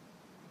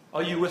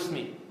 Are you with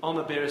me?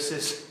 Armor bearer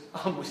says,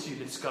 I'm with you,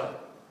 let's go.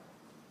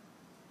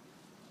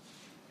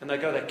 And they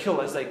go, they kill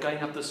as they're going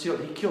up this hill.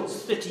 He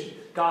kills 30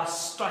 guys,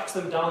 strikes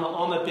them down, the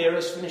armor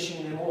bearers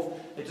finishing them off.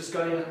 They're just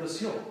going up this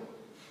hill.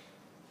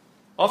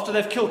 After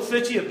they've killed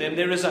 30 of them,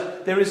 there is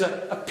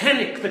a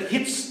panic that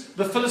hits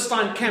the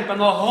Philistine camp, and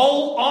the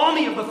whole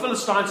army of the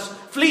Philistines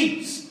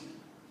flees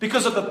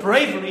because of the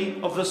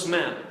bravery of this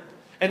man.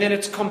 And then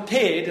it's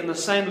compared in the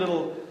same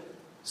little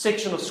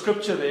section of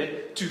scripture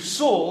there to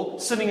Saul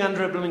sitting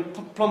under a blooming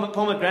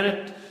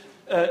pomegranate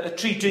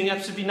tree doing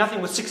absolutely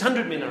nothing with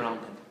 600 men around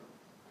him.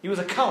 He was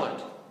a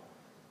coward.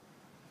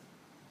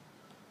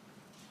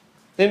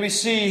 Then we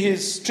see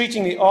he's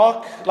treating the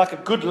ark like a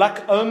good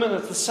luck omen.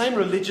 It's the same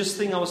religious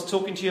thing I was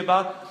talking to you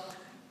about.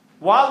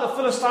 While the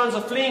Philistines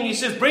are fleeing, he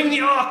says, bring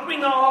the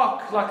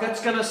ark, like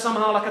that's going to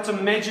somehow, like it's a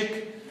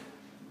magic,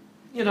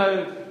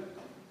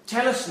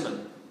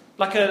 talisman,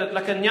 like a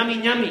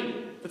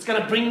nyami, that's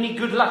going to bring me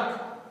good luck.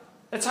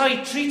 That's how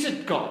he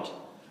treated God.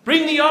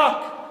 Bring the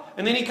ark.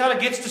 And then he kind of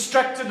gets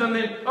distracted and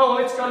then,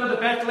 let's go to the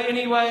battle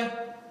anyway.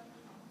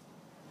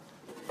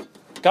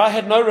 Guy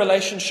had no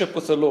relationship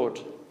with the Lord.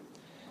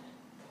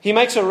 He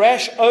makes a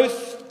rash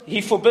oath. He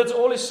forbids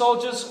all his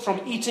soldiers from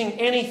eating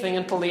anything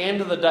until the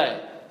end of the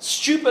day.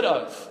 Stupid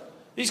oath.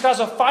 These guys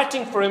are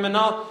fighting for him, and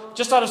now,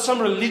 just out of some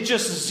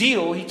religious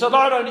zeal, he told,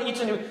 I don't eat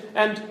anything.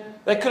 And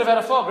they could have had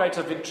a far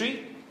greater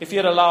victory if he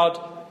had allowed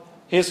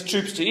his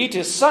troops to eat.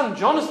 His son,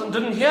 Jonathan,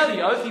 didn't hear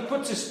the oath. He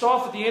puts his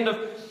staff at the end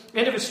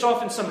of his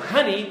staff in some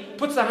honey,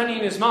 puts the honey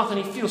in his mouth, and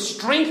he feels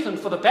strengthened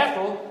for the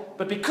battle.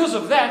 But because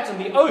of that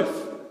and the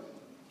oath,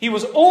 he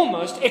was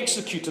almost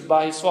executed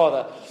by his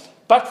father.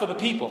 But for the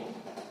people,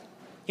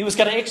 he was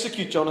going to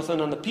execute Jonathan,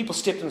 and the people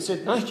stepped in and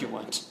said, no, you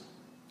won't.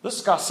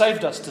 This guy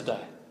saved us today.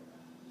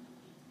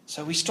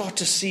 So we start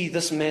to see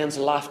this man's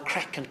life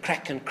crack and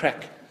crack and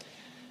crack.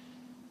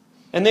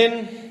 And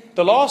then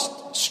the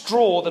last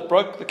straw that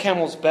broke the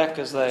camel's back,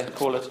 as they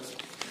call it,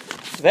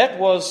 that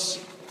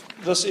was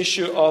this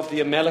issue of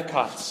the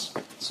Amalekites.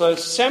 So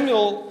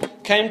Samuel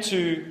came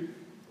to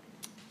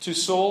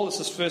Saul. This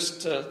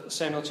is 1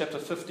 Samuel chapter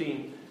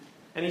 15.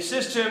 And he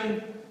says to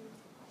him,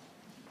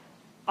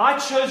 I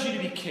chose you to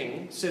be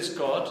king, says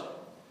God.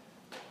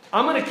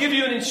 I'm going to give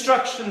you an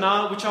instruction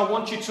now which I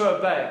want you to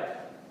obey.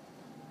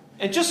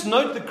 And just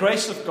note the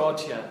grace of God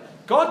here.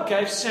 God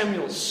gave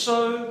Samuel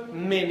so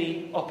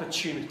many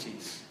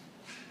opportunities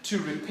to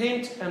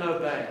repent and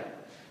obey.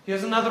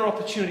 Here's another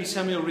opportunity,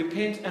 Samuel,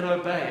 repent and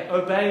obey.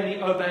 Obey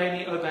me, obey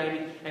me, obey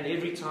me. And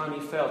every time he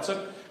failed.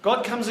 So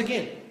God comes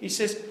again. He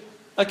says,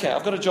 okay,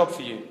 I've got a job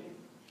for you.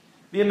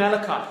 The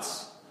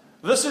Amalekites.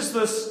 This is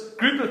this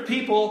group of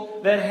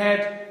people that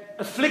had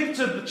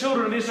afflicted the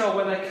children of Israel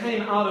when they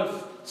came out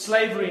of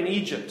slavery in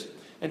Egypt.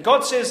 And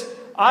God says,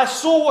 I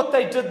saw what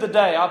they did the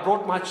day I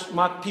brought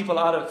my people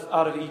out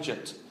of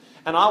Egypt.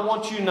 And I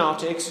want you now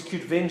to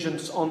execute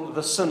vengeance on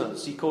the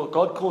sinners.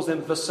 God calls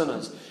them the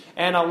sinners.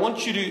 And I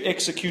want you to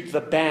execute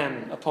the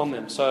ban upon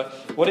them. So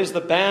what is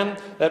the ban?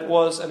 That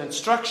was an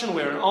instruction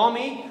where an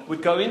army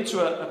would go into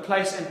a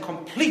place and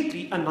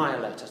completely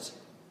annihilate it.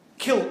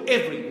 Kill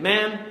every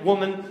man,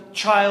 woman,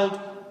 child,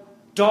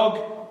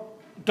 dog,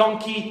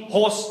 donkey,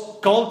 horse,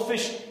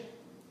 goldfish.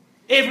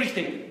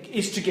 Everything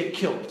is to get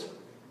killed.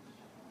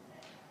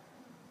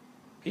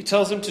 He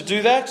tells him to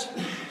do that.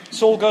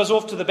 Saul goes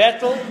off to the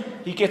battle.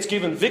 He gets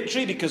given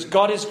victory because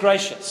God is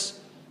gracious.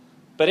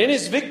 But in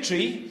his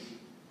victory,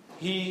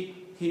 he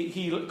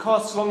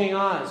casts longing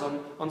eyes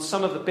on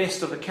some of the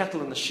best of the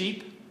cattle and the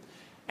sheep.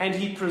 And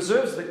he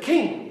preserves the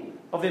king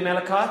of the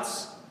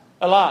Amalekites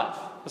alive.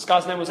 This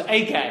guy's name was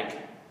Agag.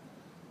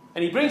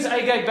 And he brings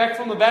Agag back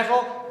from the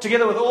battle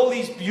together with all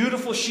these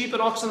beautiful sheep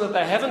and oxen that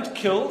they haven't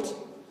killed.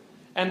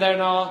 And they're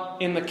now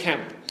in the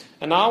camp.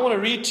 And now I want to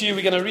read to you,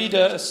 we're going to read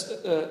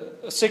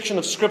a section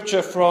of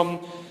scripture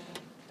from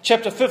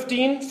chapter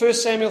 15, 1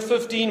 Samuel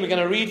 15. We're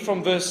going to read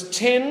from verse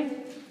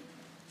 10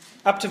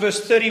 up to verse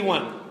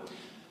 31.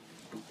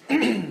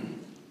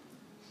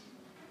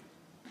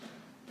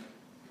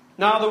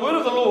 Now the word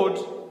of the Lord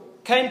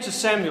came to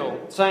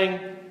Samuel, saying,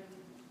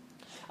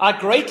 I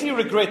greatly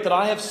regret that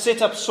I have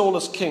set up Saul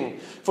as king,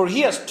 for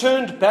he has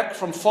turned back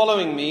from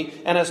following me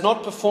and has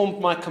not performed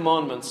my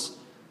commandments.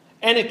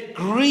 And it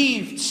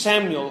grieved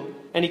Samuel,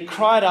 and he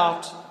cried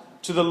out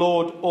to the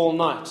Lord all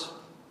night.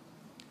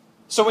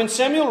 So when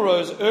Samuel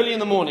rose early in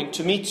the morning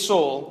to meet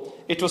Saul,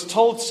 it was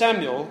told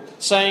Samuel,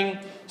 saying,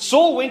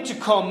 Saul went to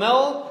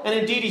Carmel, and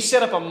indeed he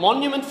set up a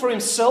monument for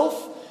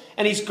himself,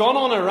 and he's gone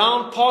on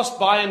around, passed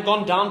by, and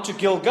gone down to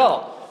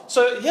Gilgal.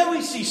 So here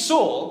we see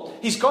Saul.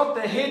 He's got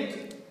the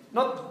head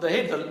not the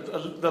head,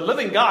 the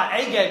living guy,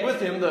 Agag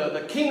with him,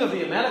 the king of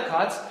the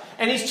Amalekites,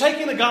 and he's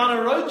taking the guy on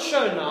a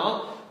roadshow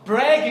now,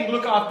 bragging,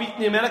 look, I've beaten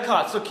the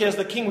Amalekites. Look, here's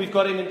the king, we've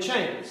got him in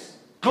chains.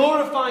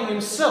 Glorifying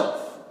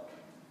himself.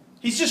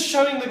 He's just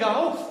showing the guy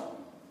off.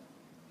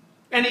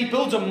 And he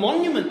builds a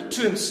monument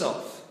to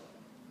himself.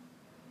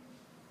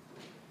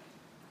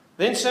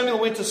 Then Samuel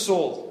went to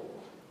Saul.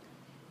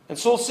 And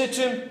Saul said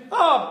to him,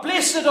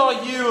 blessed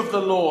are you of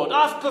the Lord.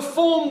 I've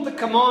performed the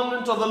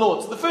commandment of the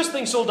Lord. So the first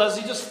thing Saul does,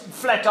 he just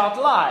flat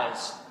out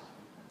lies.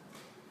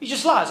 He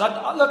just lies.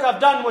 Look, I've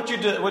done what you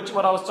did,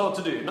 what I was told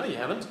to do. No, you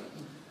haven't.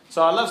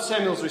 So I love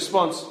Samuel's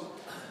response.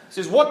 He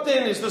says, what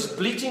then is this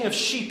bleating of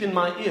sheep in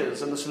my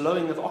ears and this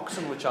lowing of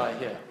oxen which I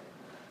hear?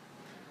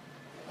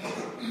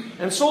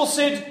 And Saul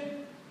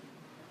said,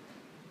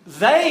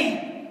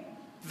 they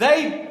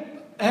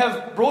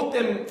have brought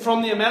them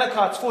from the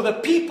Amalekites, for the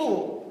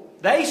people,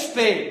 they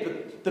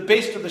spared the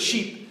best of the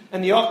sheep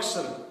and the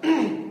oxen.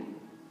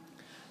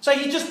 So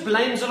he just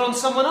blames it on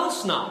someone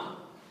else now.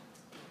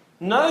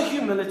 No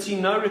humility,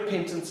 no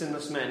repentance in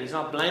this man. He's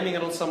not blaming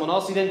it on someone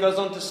else. He then goes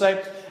on to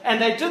say, and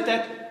they did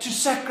that to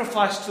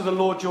sacrifice to the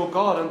Lord your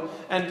God,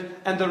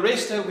 and the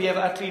rest we have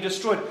utterly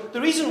destroyed. The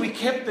reason we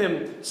kept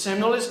them,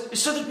 Samuel, is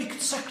so that we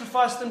could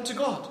sacrifice them to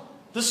God.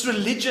 This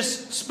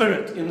religious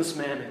spirit in this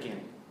man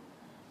again.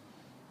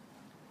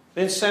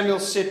 Then Samuel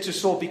said to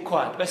Saul, be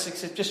quiet. Basically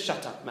said, just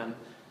shut up, man.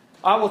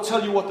 I will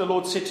tell you what the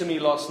Lord said to me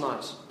last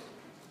night.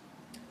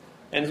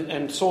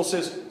 And Saul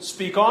says,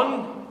 speak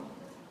on.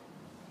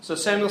 So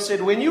Samuel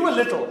said, when you were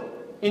little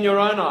in your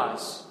own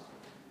eyes,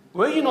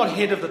 were you not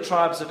head of the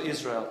tribes of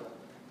Israel?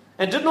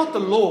 And did not the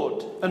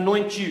Lord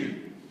anoint you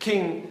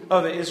king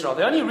over Israel?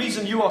 The only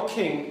reason you are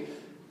king,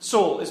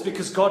 Saul, is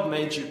because God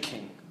made you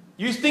king.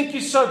 You think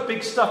you're so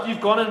big stuff,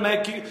 you've gone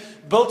and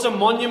built a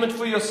monument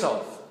for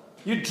yourself.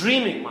 You're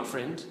dreaming, my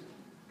friend.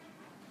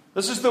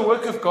 This is the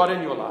work of God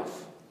in your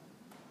life.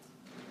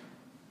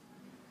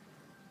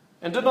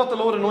 And did not the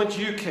Lord anoint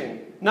you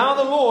king? Now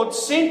the Lord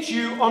sent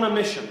you on a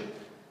mission.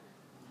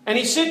 And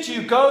he said to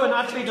you, go and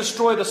utterly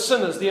destroy the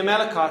sinners, the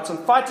Amalekites, and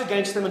fight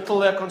against them until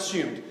they are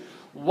consumed.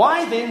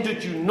 Why then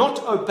did you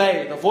not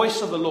obey the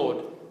voice of the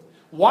Lord?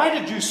 Why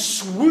did you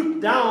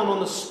swoop down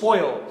on the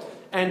spoil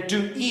and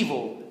do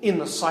evil in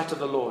the sight of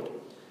the Lord?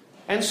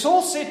 And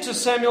Saul said to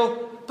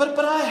Samuel, but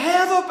I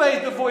have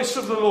obeyed the voice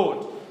of the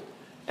Lord.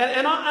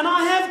 And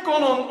I have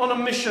gone on a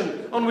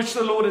mission on which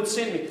the Lord had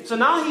sent me. So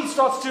now he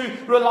starts to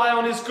rely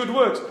on his good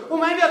works. Well,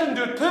 maybe I didn't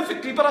do it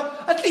perfectly,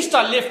 but at least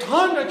I left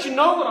home. Don't you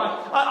know what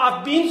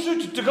I've been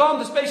through to go on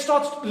this base? He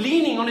starts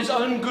leaning on his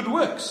own good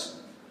works.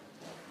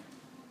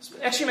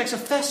 It actually makes a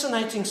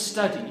fascinating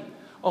study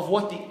of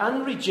what the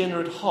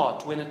unregenerate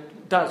heart when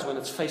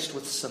it's faced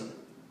with sin.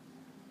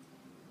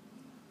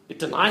 It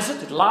denies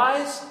it, it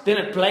lies, then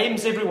it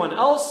blames everyone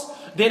else,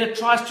 then it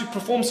tries to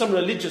perform some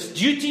religious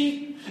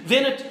duty.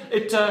 Then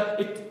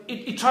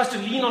it tries to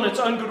lean on its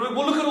own good work.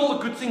 Well, look at all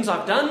the good things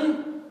I've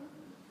done.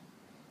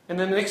 And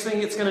then the next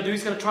thing it's going to do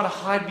is going to try to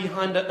hide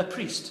behind a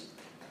priest.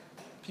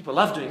 People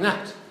love doing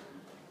that.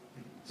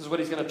 This is what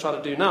he's going to try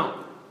to do now.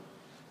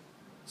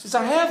 He says,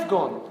 I have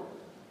gone.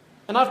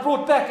 And I've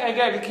brought back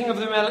Agag, the king of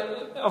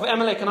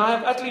Amalek, and I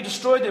have utterly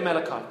destroyed the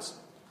Amalekites.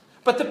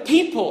 But the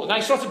people, now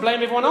he starts to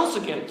blame everyone else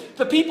again.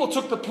 The people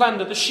took the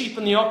plunder, the sheep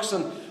and the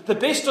oxen, the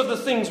best of the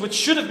things which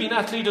should have been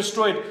utterly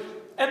destroyed.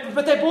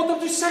 But they brought them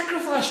to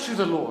sacrifice to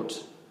the Lord.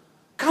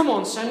 Come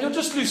on, Samuel,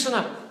 just loosen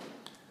up.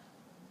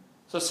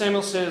 So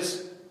Samuel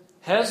says,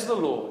 has the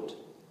Lord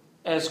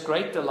as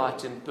great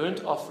delight in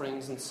burnt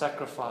offerings and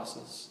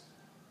sacrifices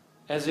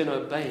as in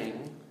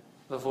obeying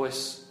the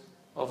voice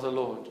of the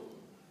Lord?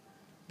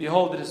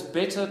 Behold, it is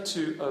better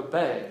to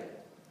obey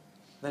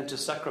than to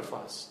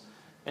sacrifice,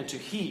 and to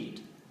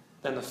heed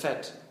than the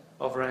fat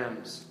of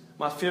rams.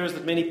 My fear is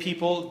that many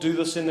people do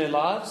this in their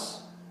lives.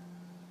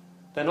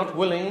 They're not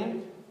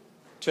willing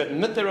to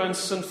admit their own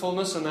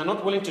sinfulness, and they're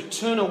not willing to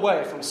turn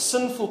away from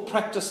sinful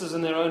practices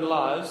in their own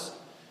lives,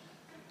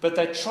 but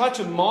they try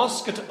to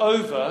mask it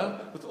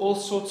over with all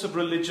sorts of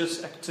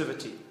religious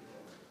activity.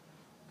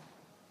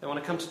 They want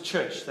to come to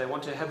church, they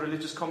want to have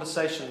religious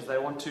conversations, they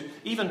want to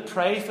even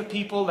pray for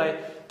people,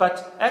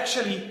 but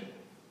actually,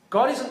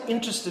 God isn't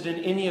interested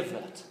in any of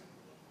that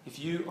if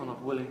you are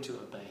not willing to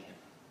obey Him.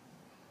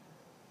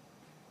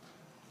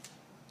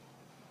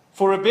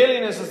 For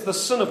rebellion is the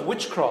sin of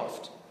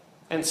witchcraft.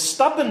 And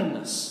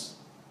stubbornness.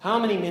 How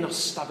many men are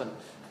stubborn?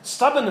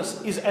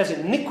 Stubbornness is as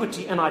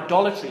iniquity and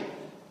idolatry.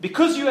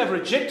 Because you have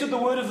rejected the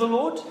word of the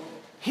Lord,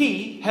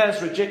 He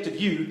has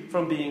rejected you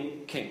from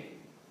being king.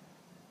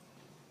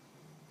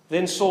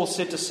 Then Saul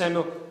said to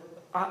Samuel,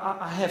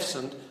 I have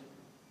sinned,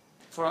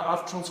 for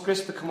I've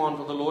transgressed the command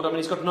of the Lord. I mean,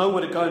 he's got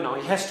nowhere to go now.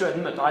 He has to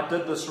admit, I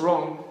did this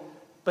wrong.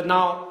 But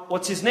now,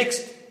 what's his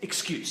next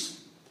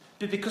excuse?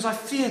 Because I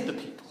feared the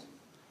people.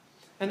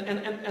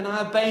 And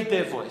I obeyed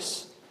their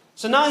voice.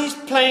 So now he's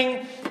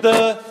playing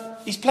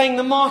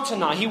the martyr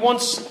now. He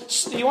wants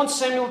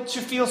Samuel to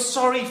feel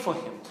sorry for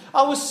him.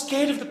 I was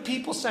scared of the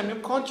people, Samuel.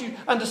 Can't you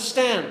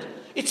understand?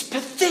 It's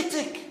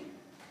pathetic.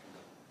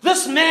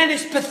 This man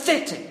is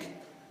pathetic.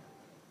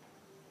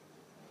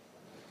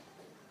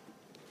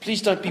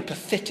 Please don't be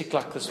pathetic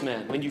like this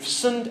man. When you've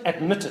sinned,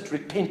 admit it,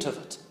 repent of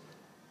it.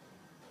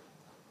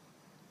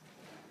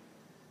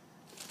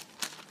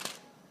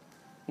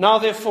 Now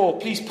therefore,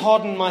 please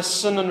pardon my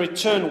sin and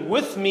return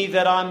with me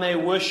that I may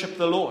worship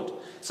the Lord.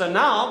 So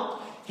now,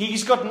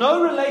 he's got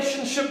no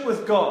relationship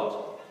with God.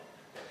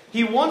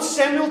 He wants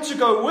Samuel to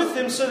go with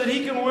him so that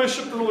he can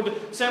worship the Lord.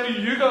 Samuel,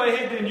 you go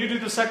ahead and you do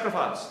the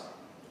sacrifice.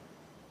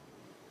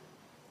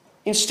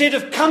 Instead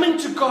of coming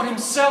to God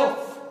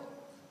himself.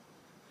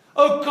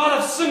 Oh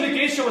God, I've sinned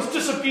against you, I was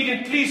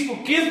disobedient, please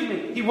forgive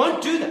me. He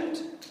won't do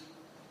that.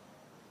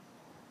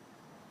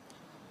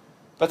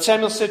 But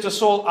Samuel said to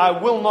Saul, I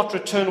will not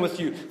return with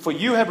you, for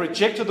you have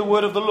rejected the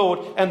word of the Lord,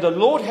 and the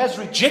Lord has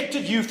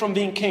rejected you from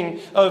being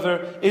king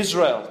over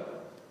Israel.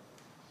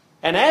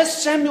 And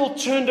as Samuel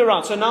turned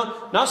around, so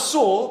now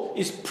Saul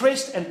is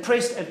pressed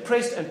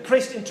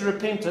into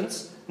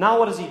repentance. Now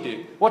what does he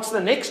do? What's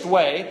the next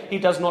way he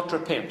does not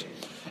repent?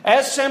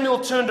 As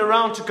Samuel turned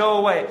around to go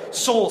away,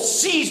 Saul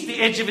seized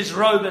the edge of his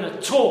robe and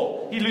it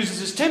tore. He loses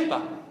his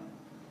temper.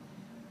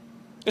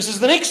 This is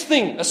the next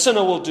thing a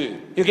sinner will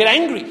do. He'll get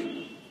angry.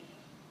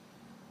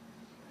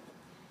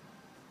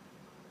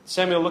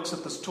 Samuel looks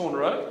at this torn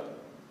robe,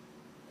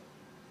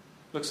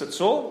 looks at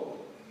Saul,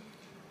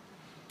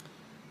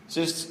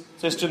 says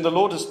to him, the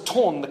Lord has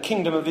torn the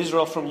kingdom of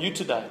Israel from you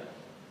today,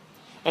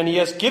 and he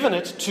has given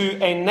it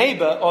to a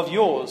neighbor of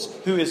yours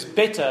who is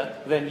better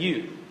than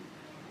you.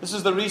 This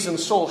is the reason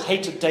Saul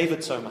hated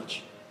David so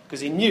much, because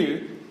he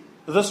knew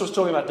that this was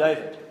talking about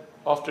David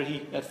after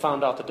he had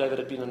found out that David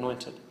had been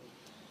anointed.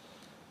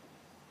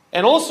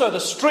 And also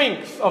the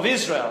strength of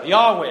Israel,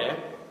 Yahweh,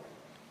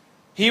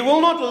 he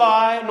will not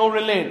lie nor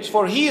relent,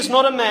 for he is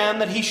not a man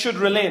that he should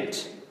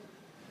relent.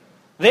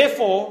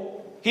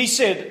 Therefore, he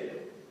said,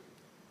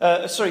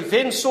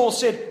 then Saul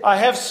said, I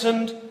have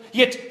sinned,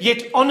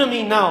 yet honor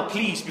me now,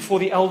 please, before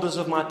the elders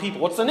of my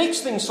people. What's the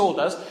next thing Saul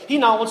does? He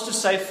now wants to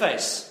save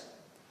face.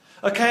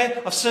 Okay,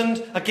 I've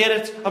sinned, I get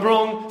it, I'm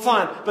wrong,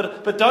 fine.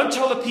 But don't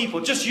tell the people,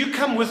 just you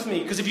come with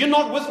me, because if you're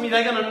not with me,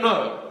 they're going to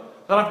know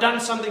that I've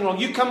done something wrong.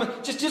 You come,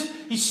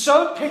 he's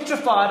so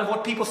petrified of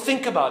what people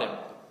think about him.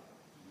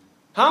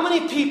 How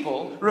many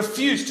people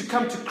refuse to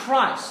come to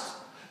Christ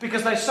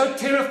because they're so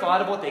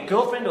terrified of what their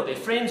girlfriend or their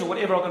friends or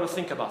whatever are going to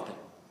think about them?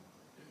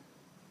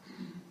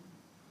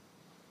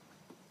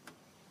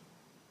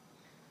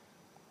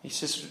 He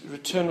says,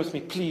 return with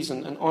me, please,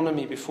 and honor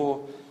me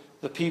before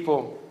the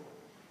people,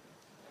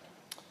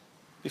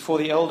 before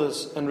the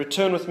elders, and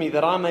return with me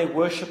that I may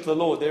worship the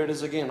Lord. There it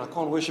is again. I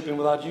can't worship him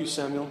without you,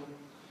 Samuel.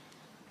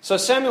 So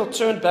Samuel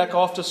turned back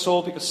after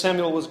Saul because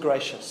Samuel was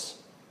gracious.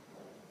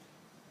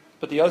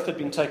 But the oath had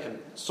been taken.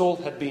 Saul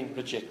had been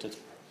rejected.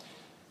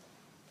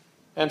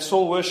 And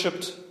Saul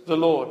worshipped the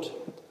Lord,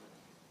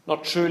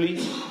 not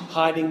truly,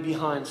 hiding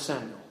behind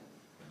Samuel.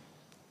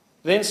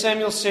 Then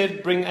Samuel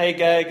said, bring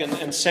Agag,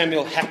 and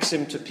Samuel hacks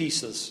him to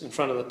pieces in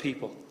front of the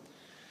people.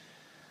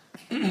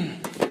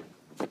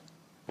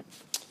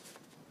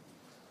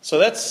 So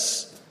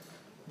that's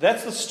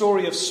the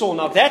story of Saul.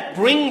 Now that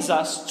brings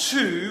us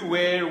to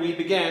where we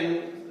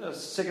began, 1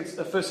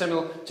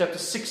 Samuel chapter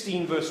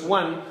 16, verse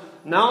 1.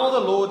 Now the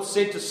Lord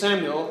said to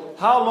Samuel,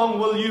 how long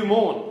will you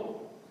mourn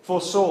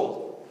for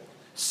Saul,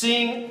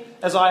 seeing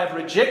as I have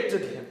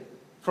rejected him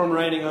from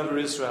reigning over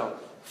Israel?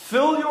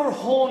 Fill your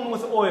horn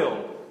with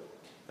oil.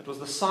 It was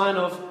the sign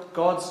of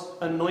God's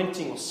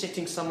anointing or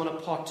setting someone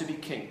apart to be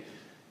king.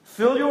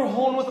 Fill your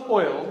horn with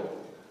oil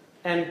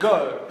and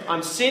go.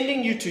 I'm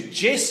sending you to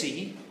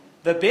Jesse,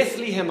 the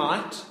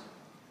Bethlehemite,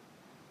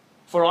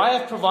 for I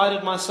have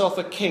provided myself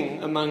a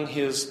king among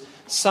his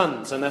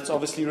sons. And that's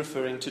obviously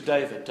referring to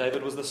David.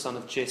 David was the son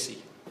of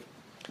Jesse.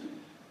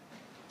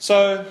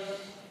 So,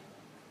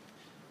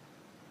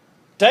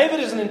 David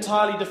is an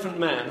entirely different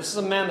man. This is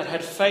a man that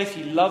had faith.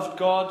 He loved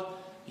God.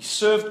 He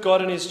served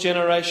God in his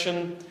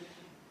generation.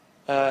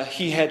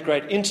 He had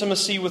great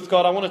intimacy with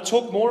God. I want to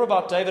talk more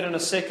about David in a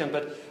second,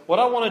 but what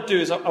I want to do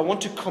is I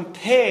want to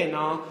compare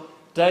now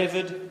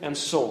David and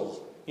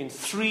Saul in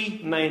three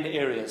main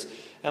areas.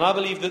 And I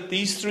believe that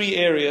these three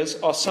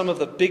areas are some of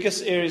the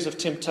biggest areas of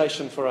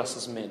temptation for us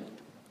as men.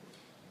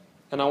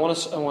 And I want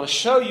to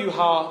show you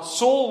how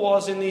Saul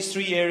was in these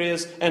three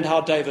areas and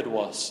how David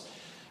was.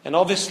 And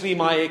obviously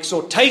my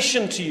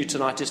exhortation to you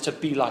tonight is to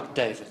be like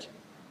David.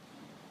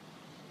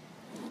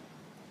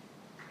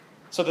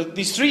 So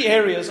these three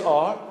areas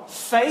are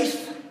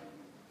faith,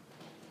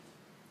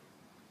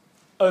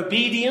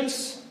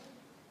 obedience,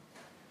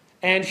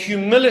 and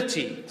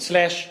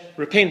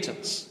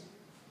humility/repentance.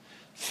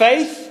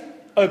 Faith,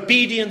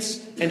 obedience,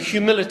 and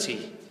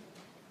humility.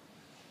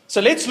 So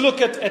let's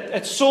look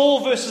at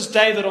Saul versus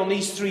David on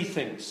these three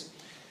things.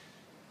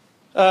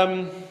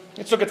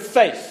 Let's look at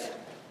faith.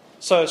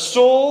 So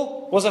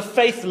Saul was a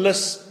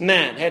faithless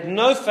man, had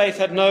no faith,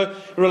 had no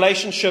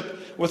relationship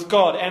with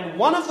God. And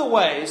one of the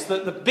ways,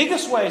 the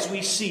biggest ways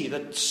we see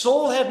that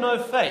Saul had no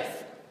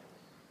faith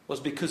was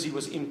because he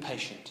was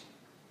impatient.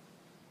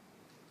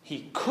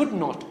 He could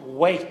not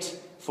wait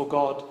for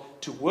God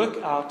to work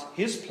out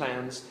his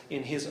plans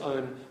in his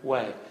own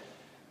way.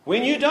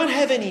 When you don't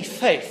have any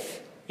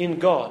faith, in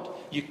God.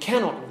 You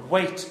cannot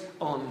wait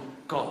on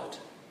God.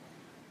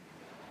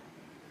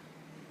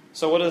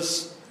 So what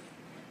does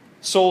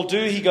Saul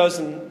do? He goes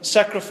and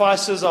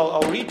sacrifices.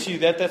 I'll read to you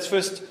that. That's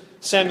 1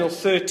 Samuel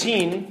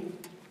 13,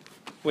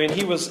 when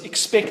he was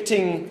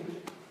expecting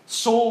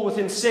Saul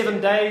within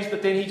 7 days,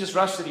 but then he just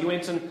rushed it. He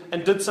went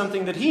and did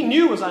something that he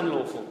knew was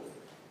unlawful.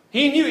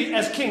 He knew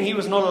as king he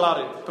was not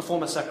allowed to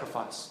perform a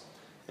sacrifice.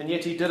 And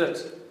yet he did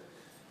it.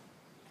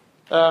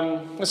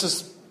 This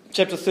is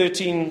chapter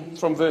 13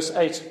 from verse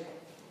 8.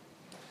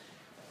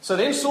 So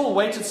then Saul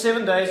waited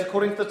 7 days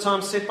according to the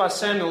time set by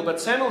Samuel,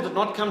 but Samuel did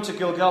not come to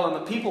Gilgal,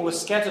 and the people were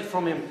scattered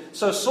from him.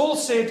 So Saul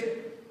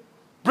said,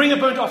 "Bring a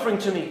burnt offering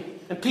to me,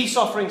 and peace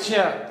offerings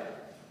here."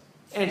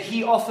 And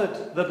he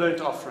offered the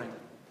burnt offering.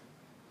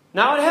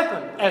 Now it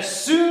happened,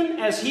 as soon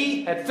as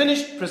he had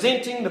finished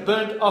presenting the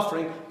burnt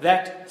offering,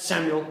 that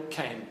Samuel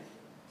came.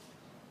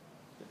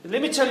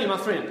 Let me tell you, my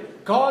friend,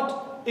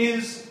 God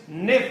is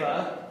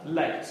never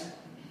late.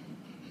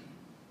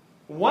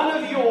 One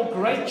of your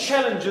great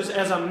challenges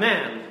as a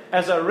man,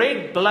 as a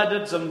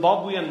red-blooded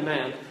Zimbabwean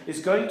man, is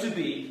going to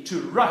be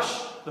to rush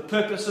the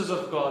purposes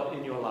of God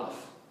in your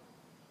life.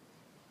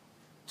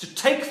 To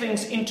take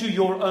things into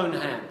your own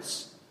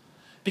hands.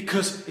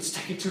 Because it's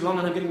taking too long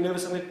and I'm getting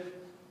nervous.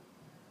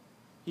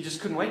 He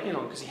just couldn't wait any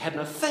longer because he had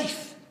no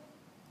faith.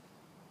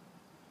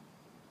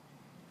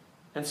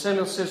 And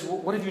Samuel says,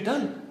 "What have you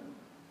done?"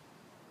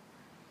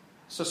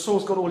 So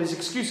Saul's got all his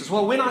excuses.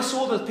 "Well, when I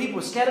saw that people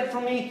were scattered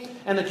from me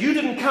and that you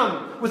didn't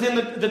come within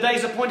the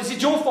days appointed,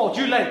 it's your fault,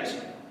 you're late.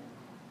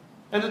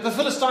 And that the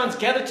Philistines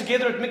gathered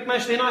together at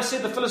Michmash, then I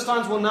said the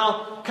Philistines will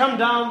now come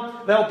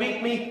down, they'll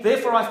beat me.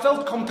 Therefore I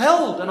felt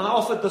compelled and I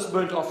offered this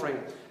burnt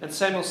offering." And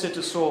Samuel said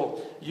to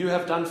Saul, "You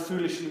have done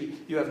foolishly.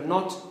 You have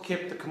not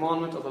kept the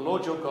commandment of the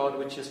Lord your God,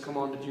 which he has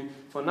commanded you.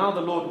 For now the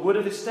Lord would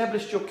have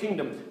established your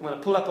kingdom."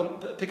 I'm going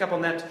to pick up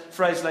on that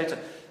phrase later.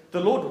 The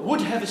Lord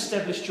would have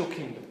established your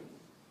kingdom.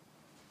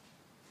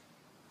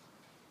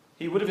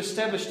 He would have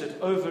established it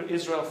over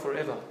Israel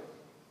forever.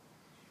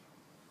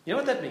 You know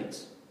what that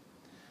means?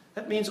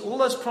 That means all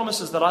those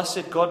promises that I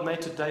said God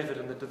made to David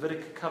in the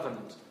Davidic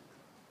covenant.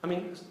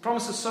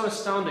 Promises so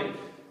astounding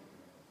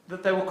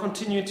that they will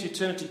continue into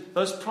eternity.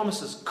 Those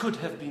promises could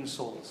have been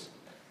Saul's.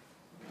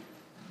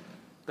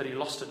 But he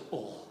lost it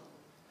all.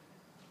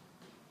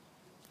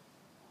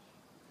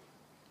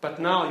 But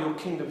now your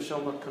kingdom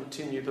shall not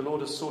continue. The Lord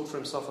has sought for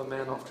himself a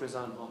man after his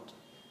own heart.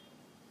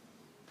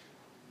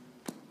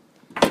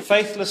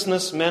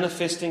 Faithlessness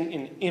manifesting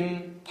in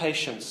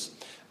impatience.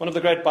 One of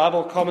the great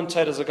Bible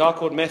commentators, a guy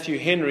called Matthew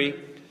Henry,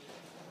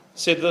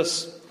 said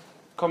this,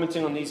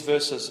 commenting on these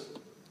verses: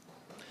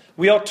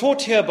 "We are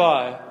taught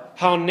hereby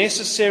how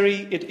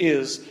necessary it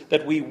is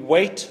that we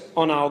wait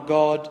on our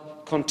God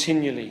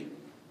continually.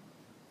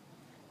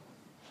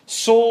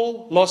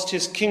 Saul lost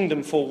his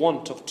kingdom for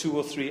want of 2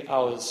 or 3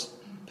 hours'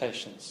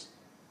 patience."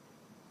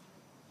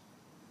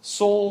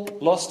 Saul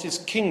lost his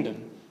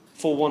kingdom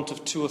for want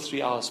of 2 or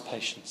 3 hours'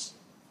 patience.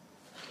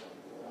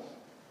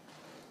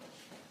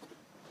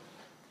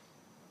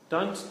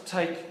 Don't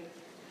take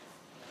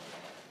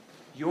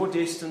your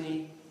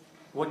destiny,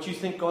 what you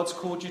think God's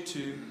called you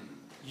to.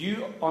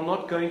 You are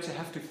not going to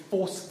have to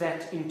force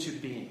that into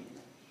being.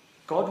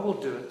 God will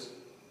do it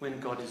when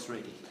God is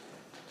ready.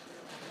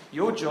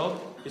 Your job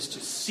is to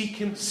seek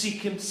Him,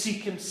 seek Him,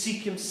 seek Him,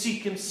 seek Him,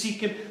 seek Him,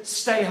 seek Him.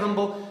 Stay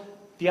humble.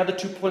 The other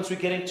 2 points we're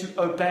getting to: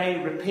 obey,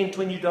 repent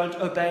when you don't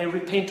obey,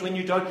 repent when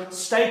you don't.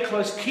 Stay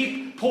close,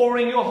 keep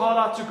pouring your heart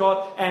out to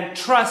God, and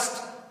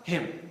trust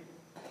Him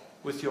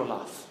with your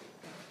life.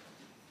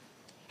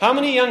 How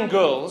many young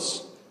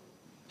girls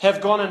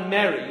have gone and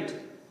married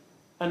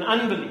an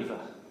unbeliever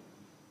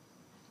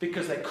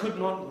because they could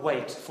not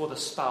wait for the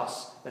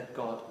spouse that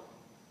God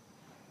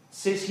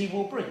says He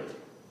will bring?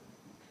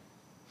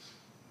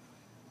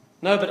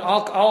 No, but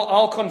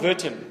I'll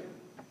convert him.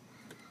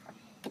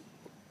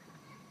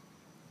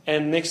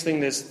 And next thing,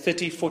 there's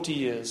 30, 40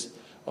 years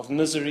of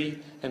misery.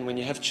 And when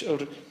you have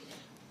children,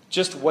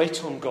 just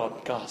wait on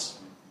God, guys.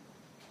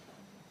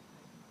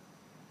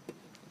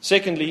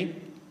 Secondly,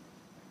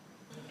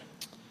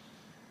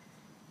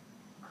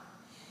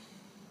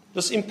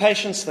 this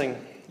impatience thing,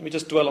 let me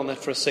just dwell on that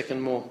for a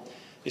second more.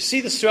 You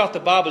see this throughout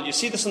the Bible. You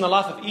see this in the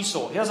life of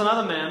Esau. Here's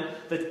another man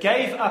that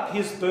gave up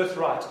his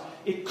birthright.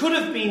 It could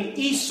have been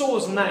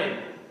Esau's name.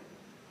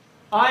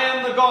 I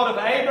am the God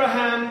of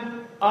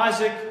Abraham,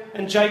 Isaac,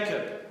 and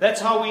Jacob. That's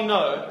how we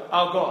know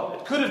our God.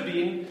 It could have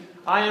been,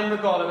 I am the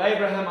God of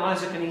Abraham,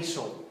 Isaac, and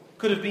Esau.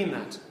 Could have been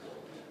that.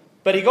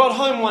 But he got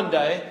home one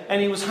day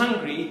and he was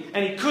hungry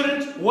and he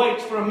couldn't wait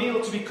for a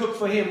meal to be cooked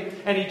for him,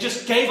 and he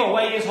just gave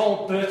away his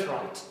whole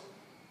birthright.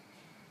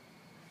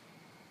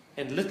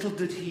 And little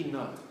did he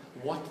know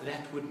what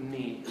that would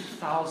mean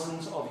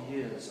thousands of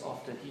years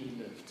after he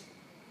lived.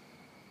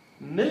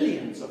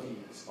 Millions of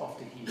years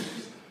after he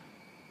lived.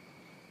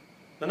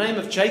 The name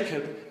of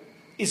Jacob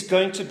is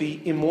going to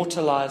be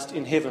immortalized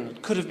in heaven.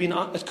 It could have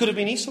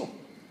been Esau.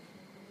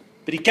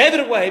 But he gave it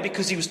away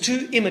because he was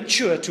too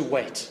immature to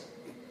wait.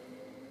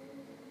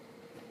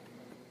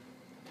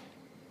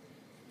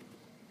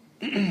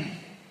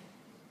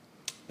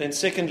 Then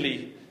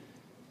secondly,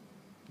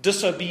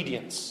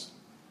 disobedience.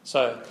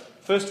 So,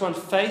 first one,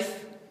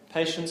 faith,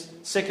 patience.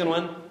 Second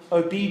one,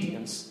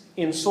 obedience.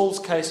 In Saul's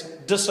case,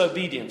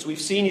 disobedience. We've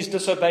seen he's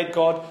disobeyed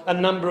God a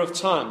number of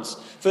times.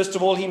 First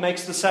of all, he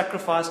makes the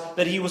sacrifice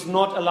that he was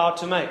not allowed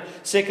to make.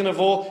 Second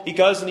of all, he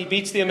goes and he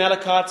beats the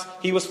Amalekites.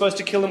 He was supposed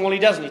to kill them, well, he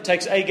doesn't. He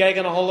takes Agag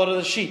and a whole lot of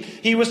the sheep.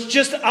 He was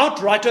just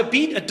outright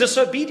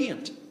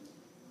disobedient.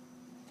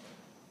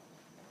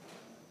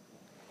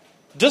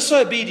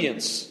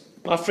 Disobedience,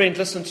 my friend,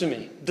 listen to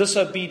me.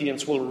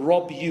 Disobedience will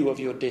rob you of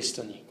your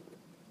destiny.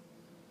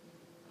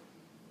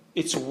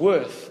 It's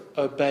worth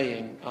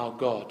obeying our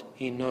God.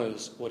 He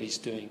knows what He's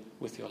doing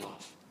with your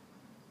life.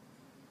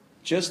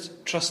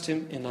 Just trust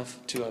Him enough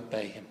to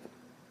obey Him.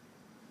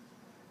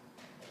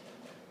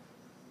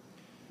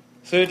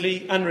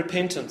 Thirdly,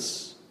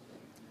 unrepentance.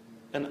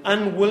 An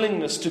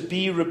unwillingness to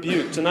be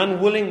rebuked. An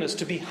unwillingness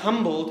to be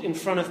humbled in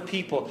front of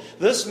people.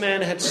 This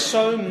man had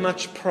so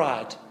much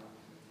pride.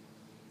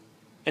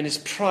 And his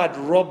pride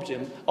robbed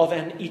him of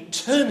an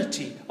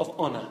eternity of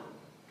honor.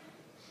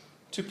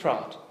 Too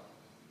proud.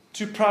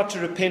 Too proud to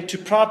repent. Too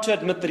proud to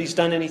admit that he's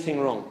done anything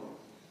wrong.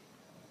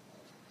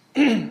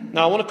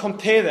 Now I want to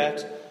compare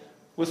that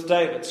with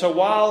David. So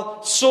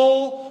while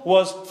Saul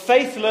was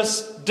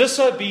faithless,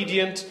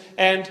 disobedient,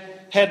 and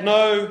had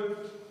no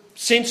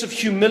sense of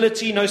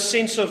humility, no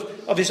sense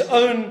of his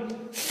own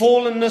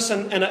fallenness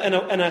and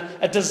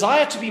a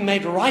desire to be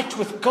made right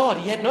with God.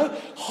 He had no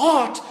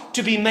heart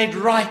to be made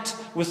right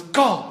with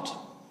God.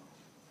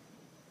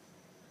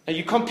 And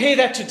you compare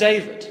that to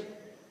David.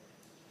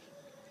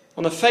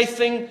 On the faith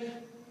thing,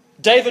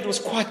 David was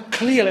quite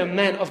clearly a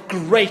man of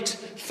great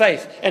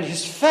faith. And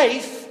his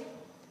faith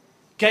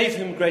gave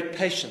him great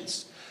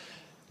patience.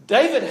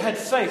 David had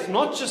faith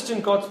not just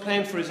in God's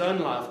plan for his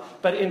own life,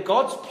 but in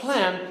God's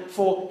plan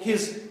for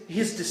his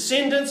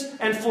descendants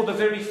and for the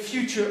very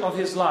future of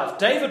his life.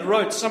 David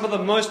wrote some of the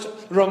most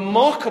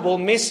remarkable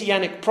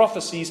messianic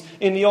prophecies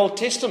in the Old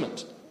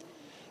Testament.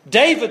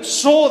 David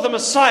saw the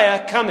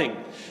Messiah coming.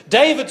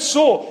 David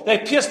saw, they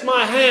pierced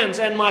my hands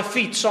and my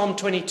feet, Psalm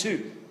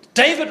 22.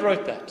 David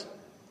wrote that.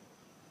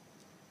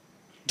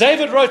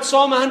 David wrote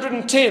Psalm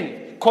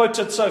 110,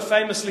 quoted so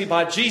famously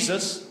by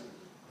Jesus,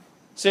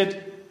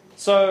 said,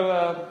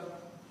 tell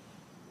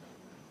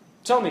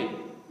me,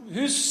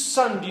 whose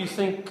son do you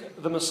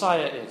think the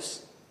Messiah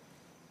is?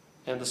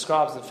 And the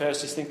scribes and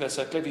Pharisees think they're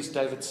so clever, he's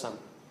David's son.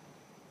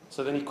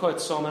 So then he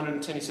quotes Psalm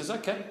 110. He says,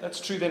 okay, that's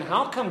true. Then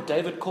how come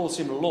David calls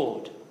him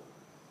Lord?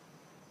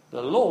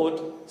 The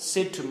Lord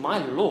said to my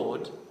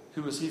Lord,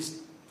 who was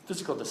his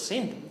physical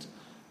descendant,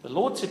 the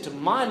Lord said to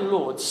my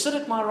Lord, sit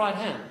at my right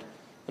hand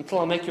until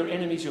I make your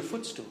enemies your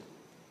footstool.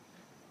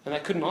 And they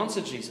couldn't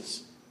answer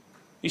Jesus.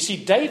 You see,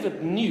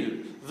 David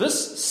knew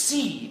this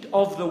seed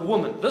of the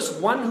woman, this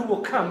one who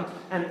will come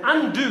and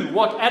undo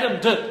what Adam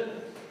did,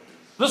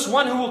 this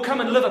one who will come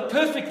and live a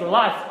perfect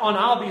life on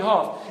our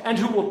behalf and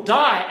who will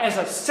die as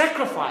a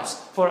sacrifice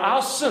for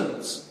our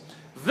sins,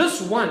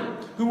 this one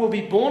who will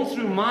be born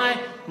through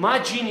my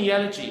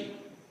genealogy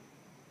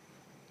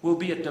will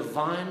be a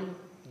divine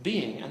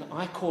being, and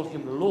I call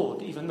him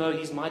Lord, even though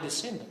he's my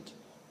descendant.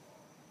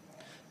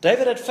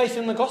 David had faith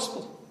in the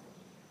gospel.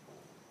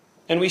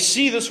 And we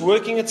see this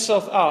working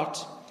itself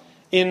out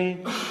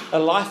in a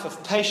life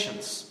of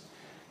patience.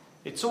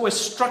 It's always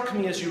struck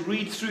me as you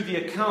read through the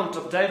account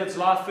of David's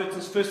life, 1st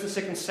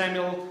and 2nd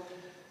Samuel,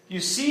 you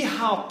see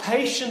how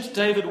patient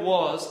David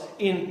was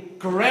in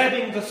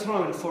grabbing the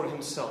throne for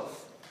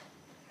himself.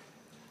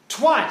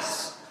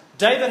 Twice,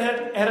 David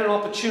had an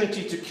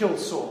opportunity to kill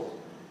Saul.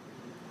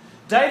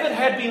 David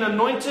had been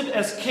anointed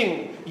as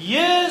king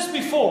years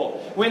before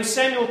when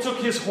Samuel took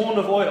his horn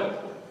of oil.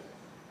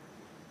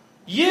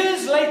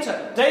 Years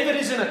later, David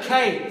is in a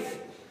cave.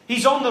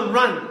 He's on the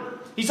run.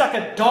 He's like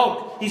a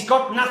dog. He's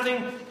got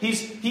nothing.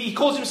 He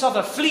calls himself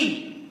a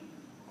flea.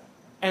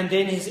 And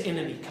then his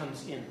enemy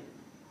comes in,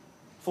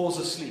 falls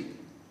asleep.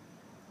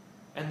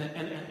 And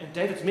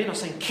David's men are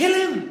saying, kill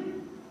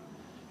him!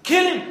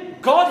 Kill him!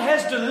 God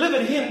has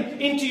delivered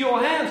him into your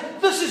hands.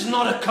 This is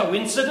not a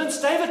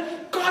coincidence, David.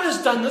 God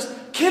has done this.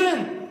 Kill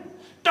him!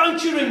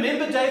 Don't you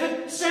remember,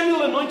 David?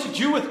 Samuel anointed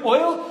you with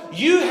oil.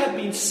 You have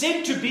been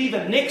sent to be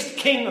the next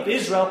king of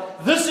Israel.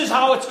 This is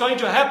how it's going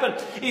to happen.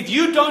 If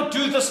you don't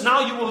do this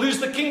now, you will lose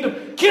the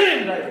kingdom. Kill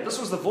him, David. This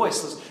was the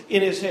voice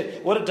in his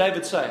head. What did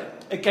David say?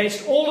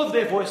 Against all of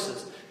their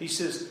voices, he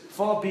says,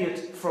 far be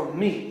it from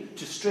me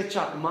to stretch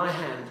out my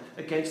hand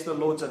against the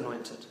Lord's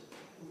anointed.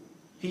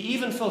 He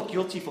even felt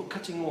guilty for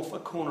cutting off a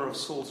corner of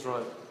Saul's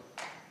robe.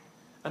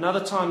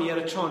 Another time he had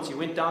a chance. He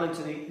went down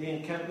into the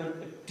encampment.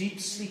 A deep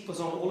sleep was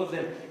on all of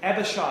them.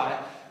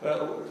 Abishai,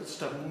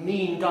 just a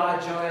mean guy,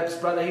 Joab's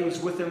brother, he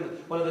was with him,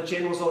 one of the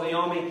generals of the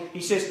army.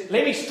 He says,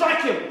 let me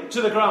strike him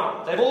to the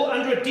ground. They're all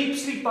under a deep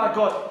sleep by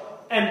God.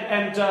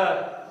 And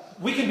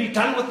we can be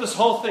done with this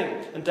whole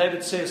thing. And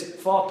David says,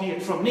 far be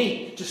it from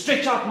me to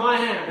stretch out my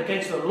hand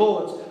against the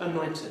Lord's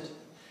anointed.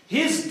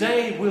 His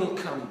day will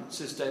come,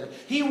 says David.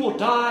 He will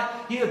die.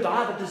 He'll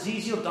die of a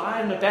disease. He'll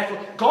die in a battle.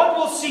 God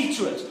will see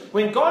to it.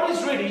 When God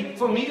is ready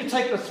for me to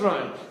take the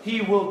throne,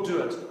 He will do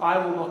it. I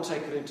will not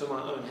take it into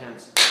my own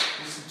hands.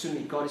 Listen to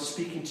me. God is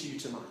speaking to you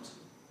tonight.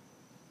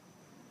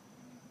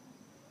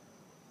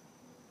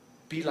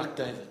 Be like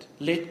David.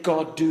 Let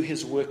God do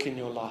His work in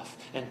your life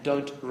and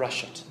don't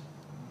rush it.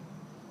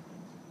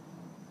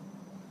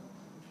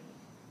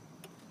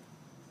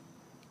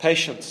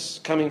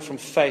 Patience coming from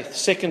faith.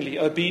 Secondly,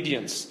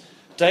 obedience.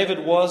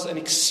 David was an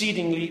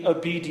exceedingly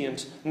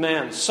obedient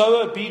man.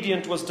 So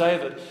obedient was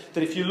David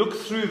that if you look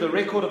through the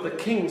record of the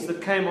kings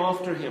that came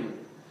after him,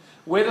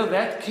 whether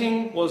that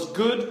king was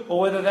good or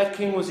whether that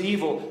king was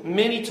evil,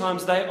 many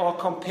times they are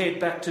compared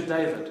back to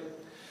David.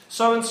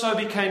 So-and-so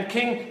became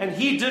king, and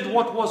he did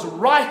what was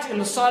right in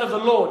the sight of the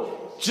Lord,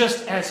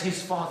 just as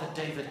his father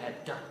David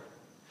had done.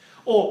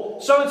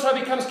 Or so-and-so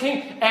becomes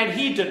king, and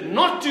he did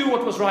not do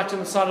what was right in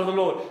the sight of the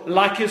Lord,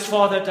 like his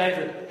father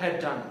David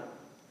had done.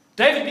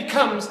 David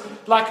becomes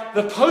like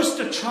the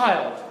poster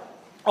child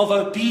of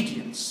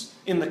obedience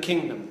in the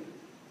kingdom.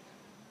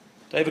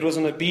 David was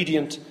an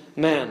obedient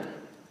man.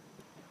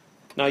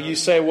 Now you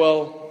say,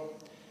 well,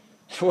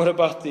 what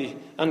about the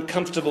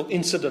uncomfortable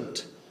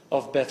incident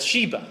of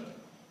Bathsheba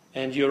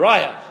and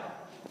Uriah?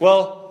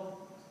 Well,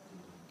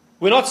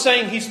 we're not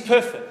saying he's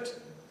perfect.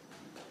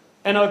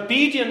 An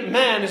obedient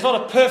man is not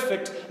a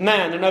perfect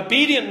man. An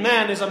obedient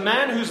man is a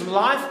man whose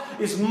life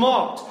is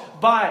marked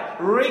by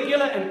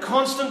regular and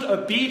constant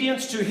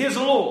obedience to his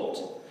Lord.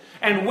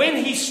 And when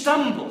he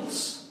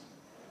stumbles,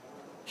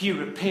 he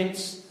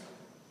repents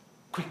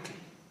quickly.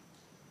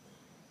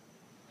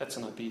 That's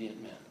an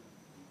obedient man.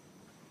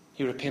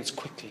 He repents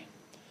quickly.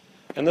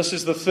 And this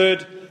is the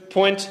third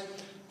point.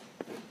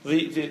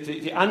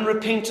 The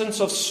unrepentance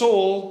of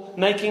Saul,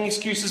 making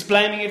excuses,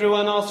 blaming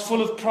everyone else,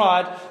 full of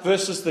pride,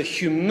 versus the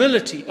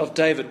humility of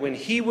David when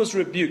he was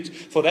rebuked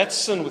for that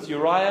sin with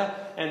Uriah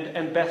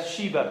and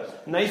Bathsheba.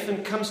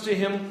 Nathan comes to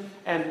him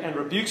and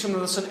rebukes him for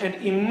the sin, and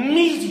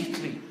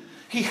immediately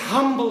he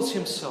humbles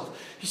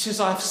himself. He says,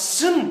 I've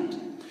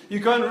sinned. You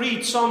go and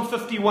read Psalm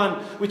 51,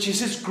 which is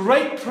his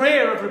great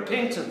prayer of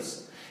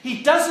repentance.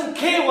 He doesn't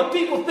care what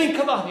people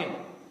think about him.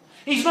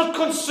 He's not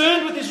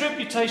concerned with his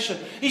reputation.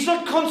 He's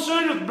not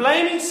concerned with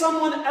blaming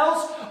someone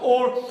else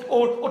or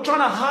trying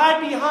to hide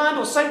behind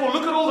or say, well,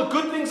 look at all the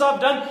good things I've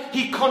done.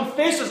 He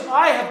confesses,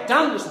 I have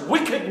done this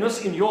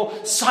wickedness in your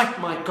sight,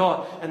 my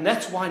God. And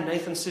that's why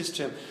Nathan says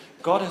to him,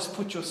 God has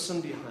put your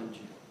sin behind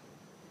you.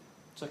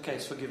 It's okay,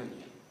 it's forgiven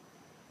you.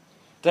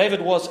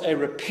 David was a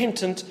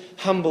repentant,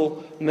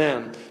 humble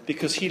man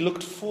because he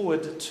looked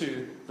forward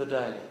to the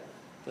day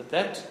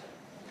that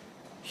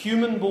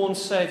human-born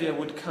Savior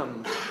would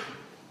come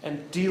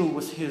and deal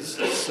with his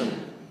sin.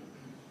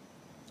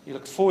 He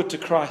looked forward to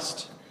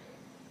Christ.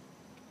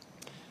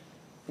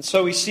 And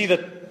so we see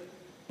that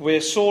where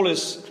Saul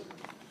is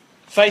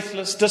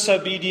faithless,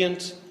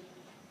 disobedient,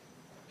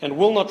 and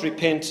will not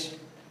repent,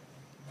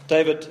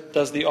 David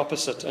does the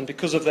opposite. And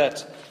because of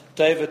that,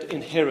 David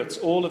inherits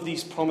all of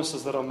these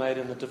promises that are made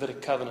in the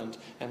Davidic covenant.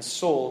 And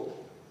Saul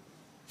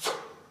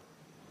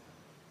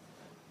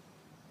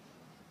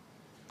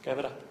gave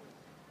it up.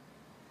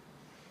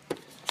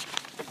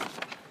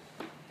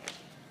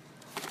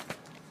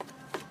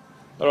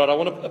 All right, I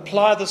want to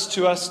apply this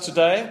to us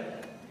today.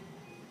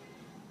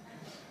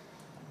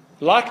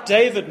 Like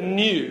David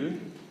knew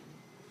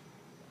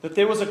that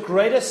there was a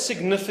greater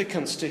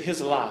significance to his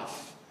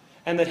life,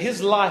 and that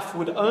his life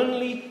would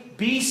only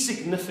be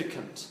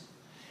significant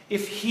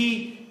if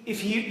he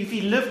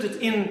lived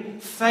it in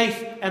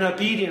faith and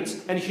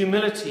obedience and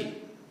humility.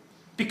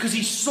 Because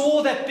he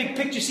saw that big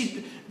picture.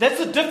 See,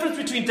 that's the difference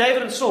between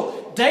David and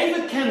Saul.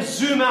 David can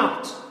zoom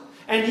out.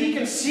 And he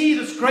can see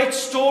this great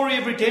story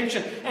of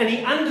redemption. And he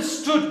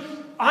understood,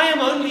 I am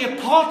only a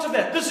part of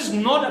that. This is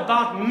not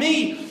about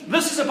me.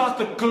 This is about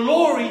the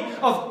glory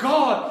of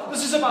God.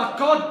 This is about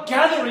God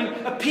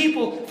gathering a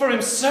people for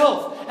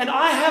himself. And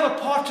I have a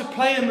part to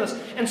play in this.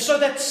 And so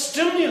that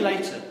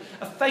stimulated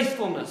a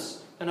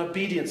faithfulness, an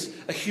obedience,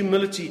 a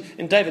humility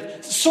in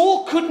David.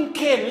 Saul couldn't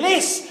care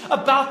less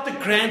about the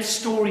grand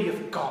story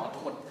of God.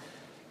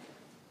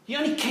 He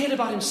only cared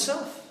about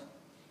himself.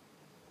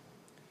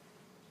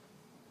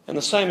 And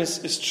the same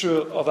is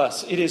true of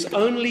us. It is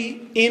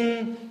only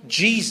in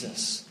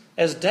Jesus,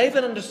 as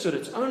David understood,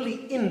 it's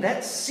only in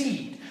that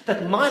seed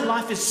that my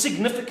life is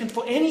significant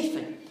for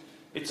anything.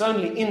 It's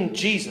only in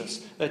Jesus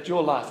that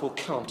your life will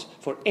count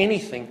for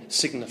anything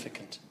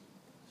significant.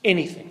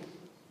 Anything.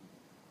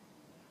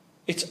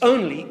 It's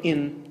only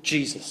in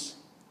Jesus.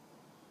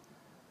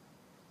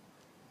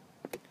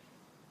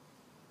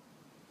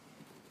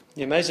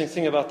 The amazing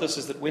thing about this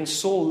is that when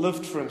Saul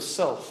lived for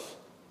himself,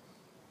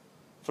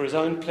 for his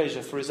own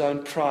pleasure, for his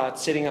own pride,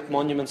 setting up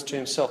monuments to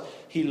himself,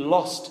 he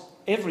lost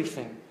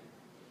everything.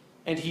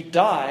 And he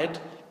died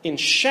in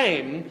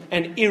shame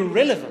and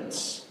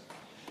irrelevance.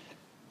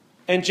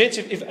 And gents,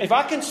 if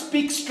I can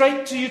speak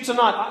straight to you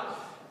tonight,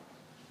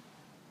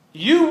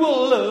 you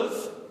will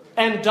live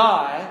and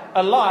die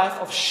a life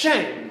of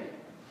shame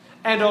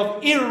and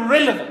of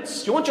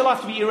irrelevance. You want your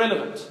life to be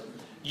irrelevant?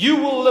 You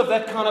will live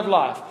that kind of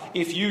life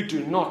if you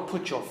do not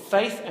put your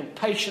faith and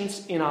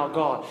patience in our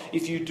God,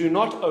 if you do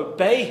not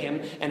obey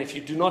Him, and if you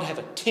do not have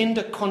a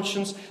tender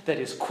conscience that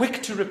is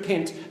quick to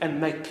repent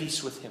and make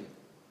peace with Him.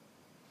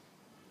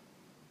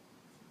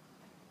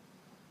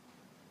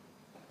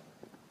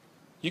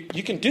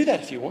 You can do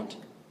that if you want,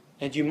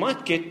 and you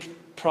might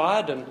get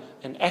pride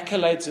and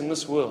accolades in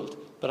this world,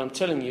 but I'm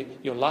telling you,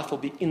 your life will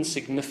be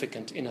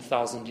insignificant in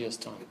 1,000 years'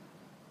 time.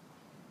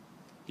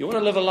 You want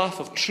to live a life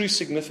of true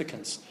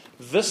significance.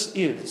 This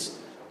is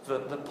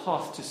the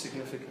path to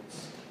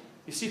significance.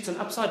 You see, it's an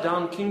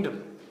upside-down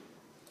kingdom.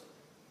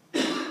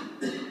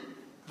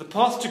 The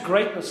path to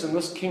greatness in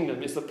this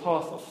kingdom is the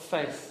path of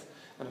faith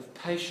and of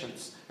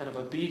patience and of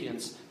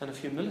obedience and of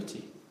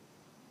humility.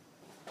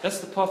 That's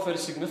the pathway to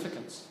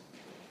significance.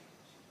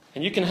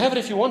 And you can have it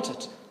if you want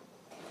it.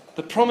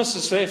 The promise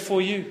is there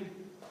for you.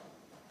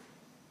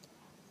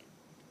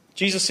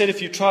 Jesus said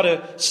if you try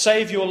to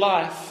save your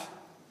life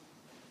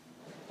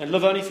and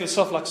live only for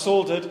yourself like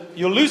Saul did,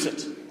 you'll lose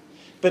it.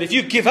 But if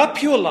you give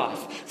up your life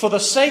for the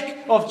sake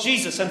of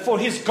Jesus and for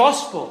His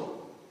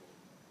gospel,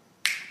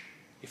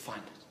 you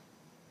find it.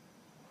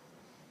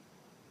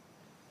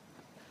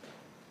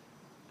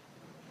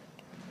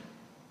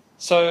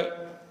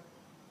 So,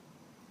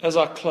 as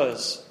I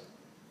close,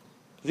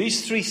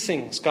 these three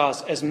things,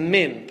 guys, as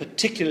men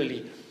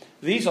particularly,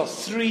 these are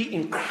three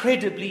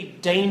incredibly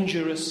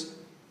dangerous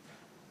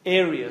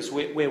areas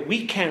where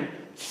we can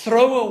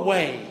throw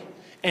away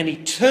an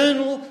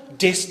eternal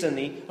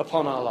destiny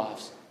upon our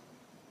lives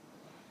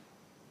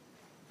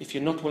if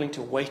you're not willing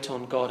to wait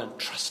on God and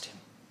trust Him.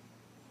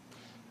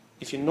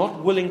 If you're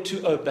not willing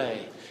to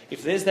obey,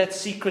 if there's that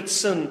secret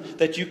sin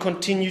that you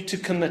continue to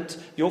commit,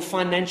 your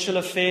financial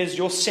affairs,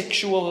 your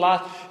sexual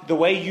life, the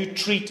way you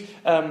treat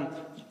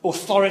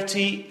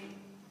authority,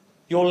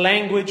 your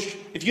language,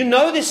 if you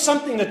know there's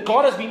something that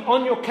God has been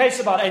on your case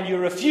about and you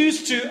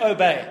refuse to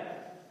obey,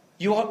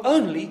 you are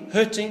only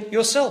hurting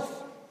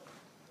yourself.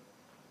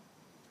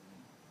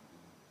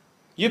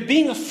 You're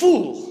being a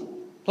fool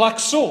like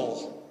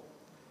Saul.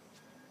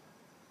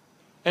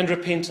 And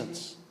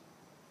repentance.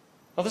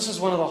 Now, this is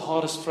one of the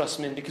hardest for us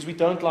men because we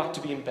don't like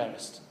to be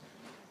embarrassed.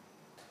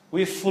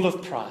 We're full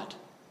of pride.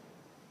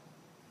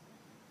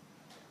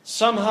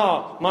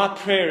 Somehow, my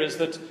prayer is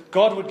that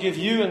God would give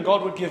you and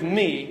God would give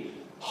me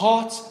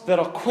hearts that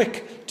are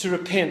quick to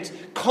repent,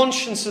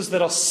 consciences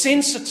that are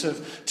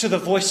sensitive to the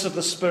voice of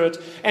the Spirit,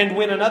 and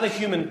when another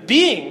human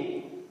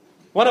being,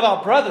 one of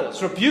our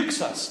brothers,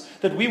 rebukes us,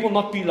 that we will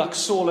not be like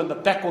Saul and the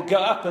back will go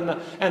up and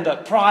the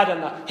pride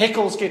and the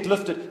heckles get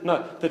lifted.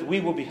 No, that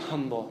we will be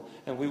humble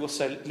and we will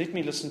say, let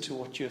me listen to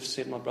what you have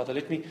said, my brother.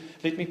 Let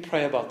me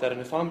pray about that. And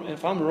if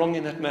I'm wrong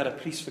in that matter,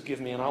 please forgive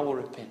me and I will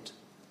repent.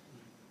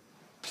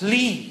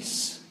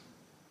 Please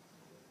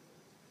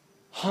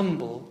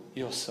humble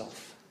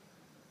yourself.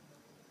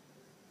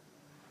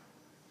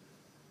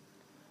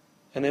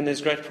 And then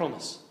there's great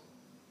promise.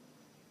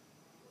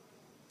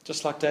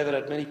 Just like David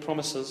had many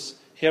promises,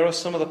 here are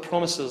some of the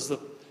promises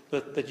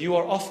that you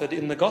are offered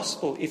in the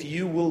gospel if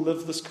you will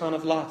live this kind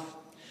of life.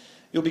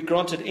 You'll be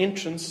granted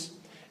entrance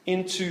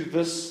into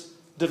this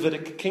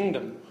Davidic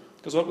kingdom.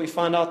 Because what we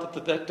find out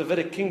that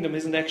Davidic kingdom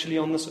isn't actually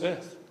on this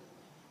earth.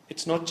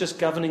 It's not just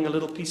governing a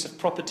little piece of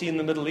property in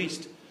the Middle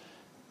East.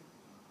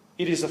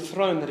 It is a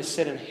throne that is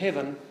set in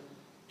heaven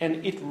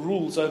and it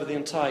rules over the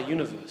entire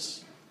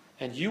universe.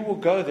 And you will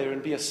go there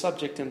and be a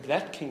subject in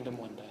that kingdom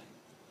one day.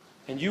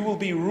 And you will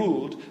be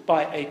ruled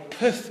by a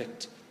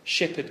perfect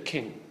shepherd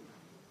king.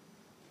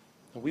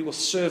 And we will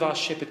serve our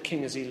shepherd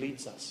king as he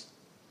leads us.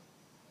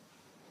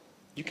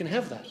 You can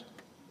have that.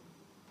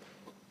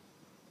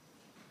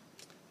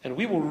 And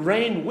we will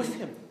reign with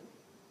him.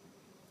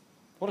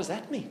 What does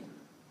that mean?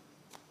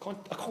 I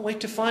can't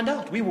wait to find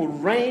out. We will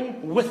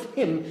reign with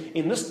him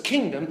in this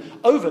kingdom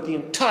over the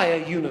entire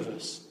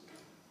universe.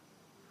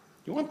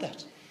 You want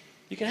that?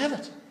 You can have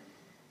it.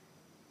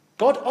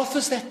 God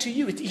offers that to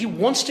you. He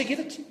wants to give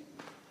it to you.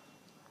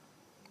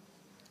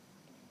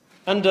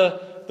 Under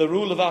the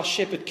rule of our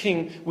shepherd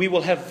king, we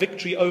will have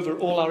victory over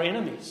all our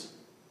enemies.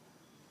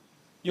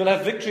 You'll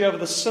have victory over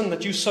the sin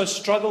that you so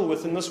struggle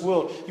with in this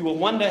world. You will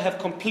one day have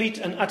complete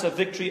and utter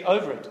victory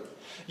over it.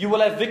 You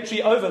will have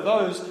victory over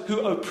those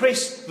who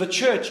oppress the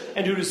church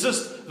and who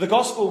resist the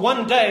gospel.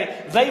 One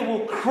day they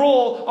will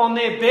crawl on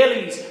their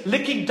bellies,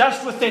 licking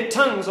dust with their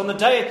tongues on the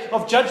day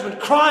of judgment,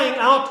 crying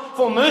out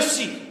for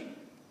mercy.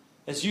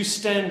 As you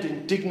stand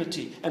in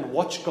dignity and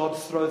watch God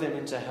throw them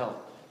into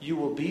hell, you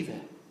will be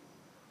there.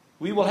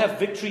 We will have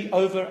victory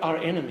over our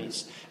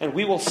enemies. And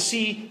we will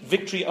see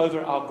victory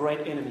over our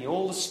great enemy.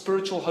 All the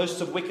spiritual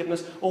hosts of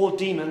wickedness, all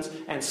demons,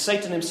 and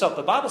Satan himself.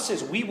 The Bible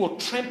says we will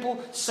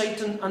trample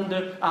Satan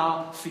under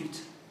our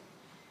feet.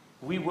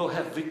 We will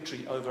have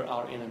victory over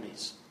our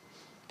enemies.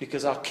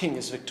 Because our King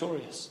is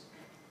victorious.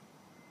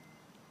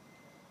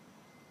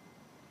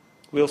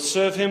 We'll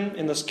serve him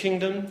in this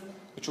kingdom,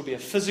 which will be a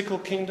physical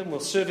kingdom. We'll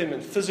serve him in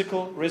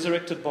physical,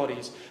 resurrected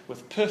bodies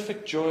with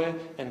perfect joy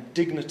and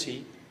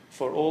dignity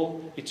for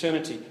all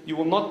eternity. You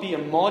will not be a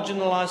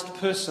marginalized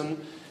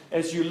person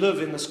as you live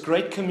in this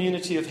great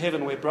community of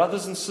heaven where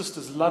brothers and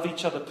sisters love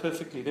each other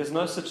perfectly. There's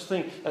no such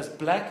thing as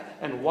black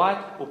and white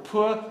or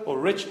poor or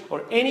rich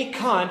or any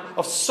kind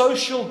of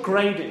social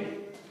grading.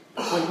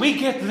 When we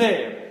get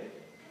there,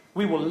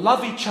 we will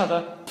love each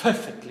other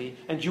perfectly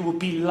and you will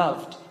be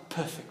loved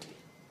perfectly.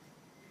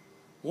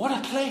 What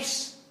a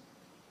place!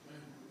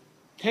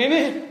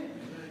 Amen.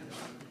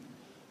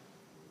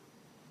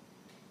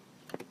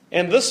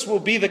 And this will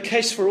be the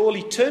case for all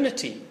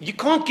eternity. You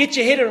can't get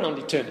your head around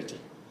eternity.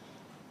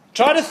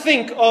 Try to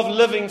think of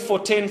living for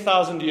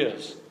 10,000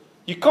 years.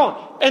 You can't.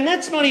 And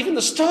that's not even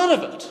the start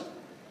of it.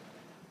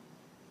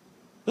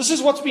 This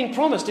is what's been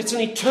promised. It's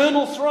an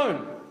eternal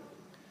throne.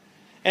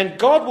 And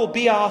God will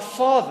be our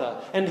Father,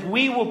 and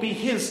we will be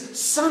His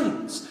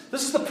sons.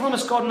 This is the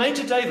promise God made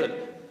to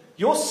David.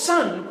 Your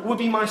son will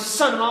be my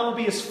son, and I will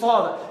be his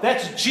father.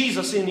 That's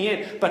Jesus in the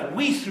end. But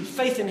we, through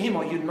faith in Him,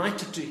 are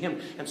united to Him.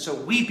 And so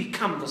we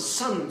become the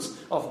sons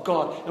of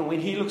God. And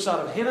when He looks out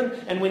of heaven,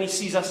 and when He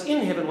sees us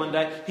in heaven one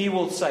day, He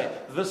will say,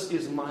 "This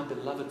is my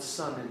beloved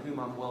Son, in whom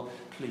I'm well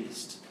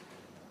pleased."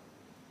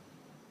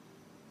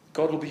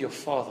 God will be your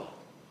Father.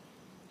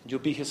 And you'll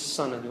be His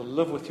son, and you'll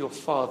live with your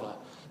Father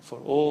for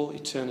all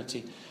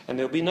eternity. And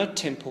there'll be no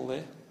temple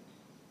there.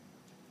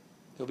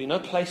 There'll be no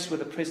place where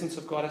the presence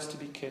of God has to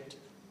be kept.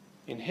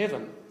 In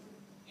heaven,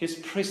 His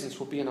presence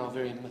will be in our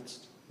very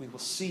midst. We will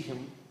see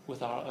Him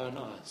with our own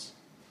eyes.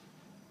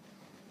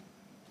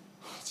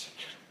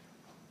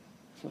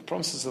 The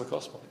promises of the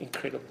gospel,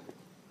 incredible.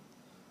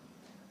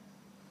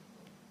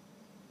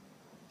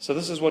 So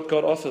this is what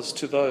God offers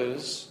to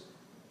those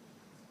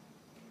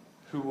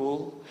who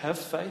will have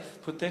faith,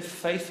 put their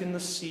faith in the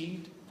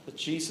seed, that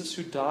Jesus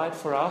who died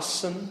for our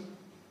sin,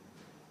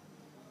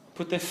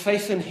 put their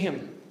faith in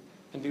Him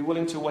and be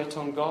willing to wait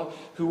on God,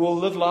 who will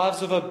live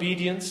lives of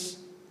obedience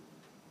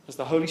as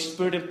the Holy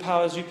Spirit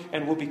empowers you,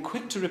 and will be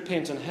quick to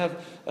repent and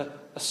have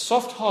a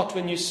soft heart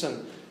when you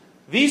sin.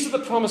 These are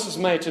the promises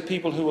made to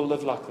people who will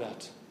live like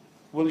that.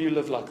 Will you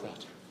live like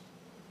that?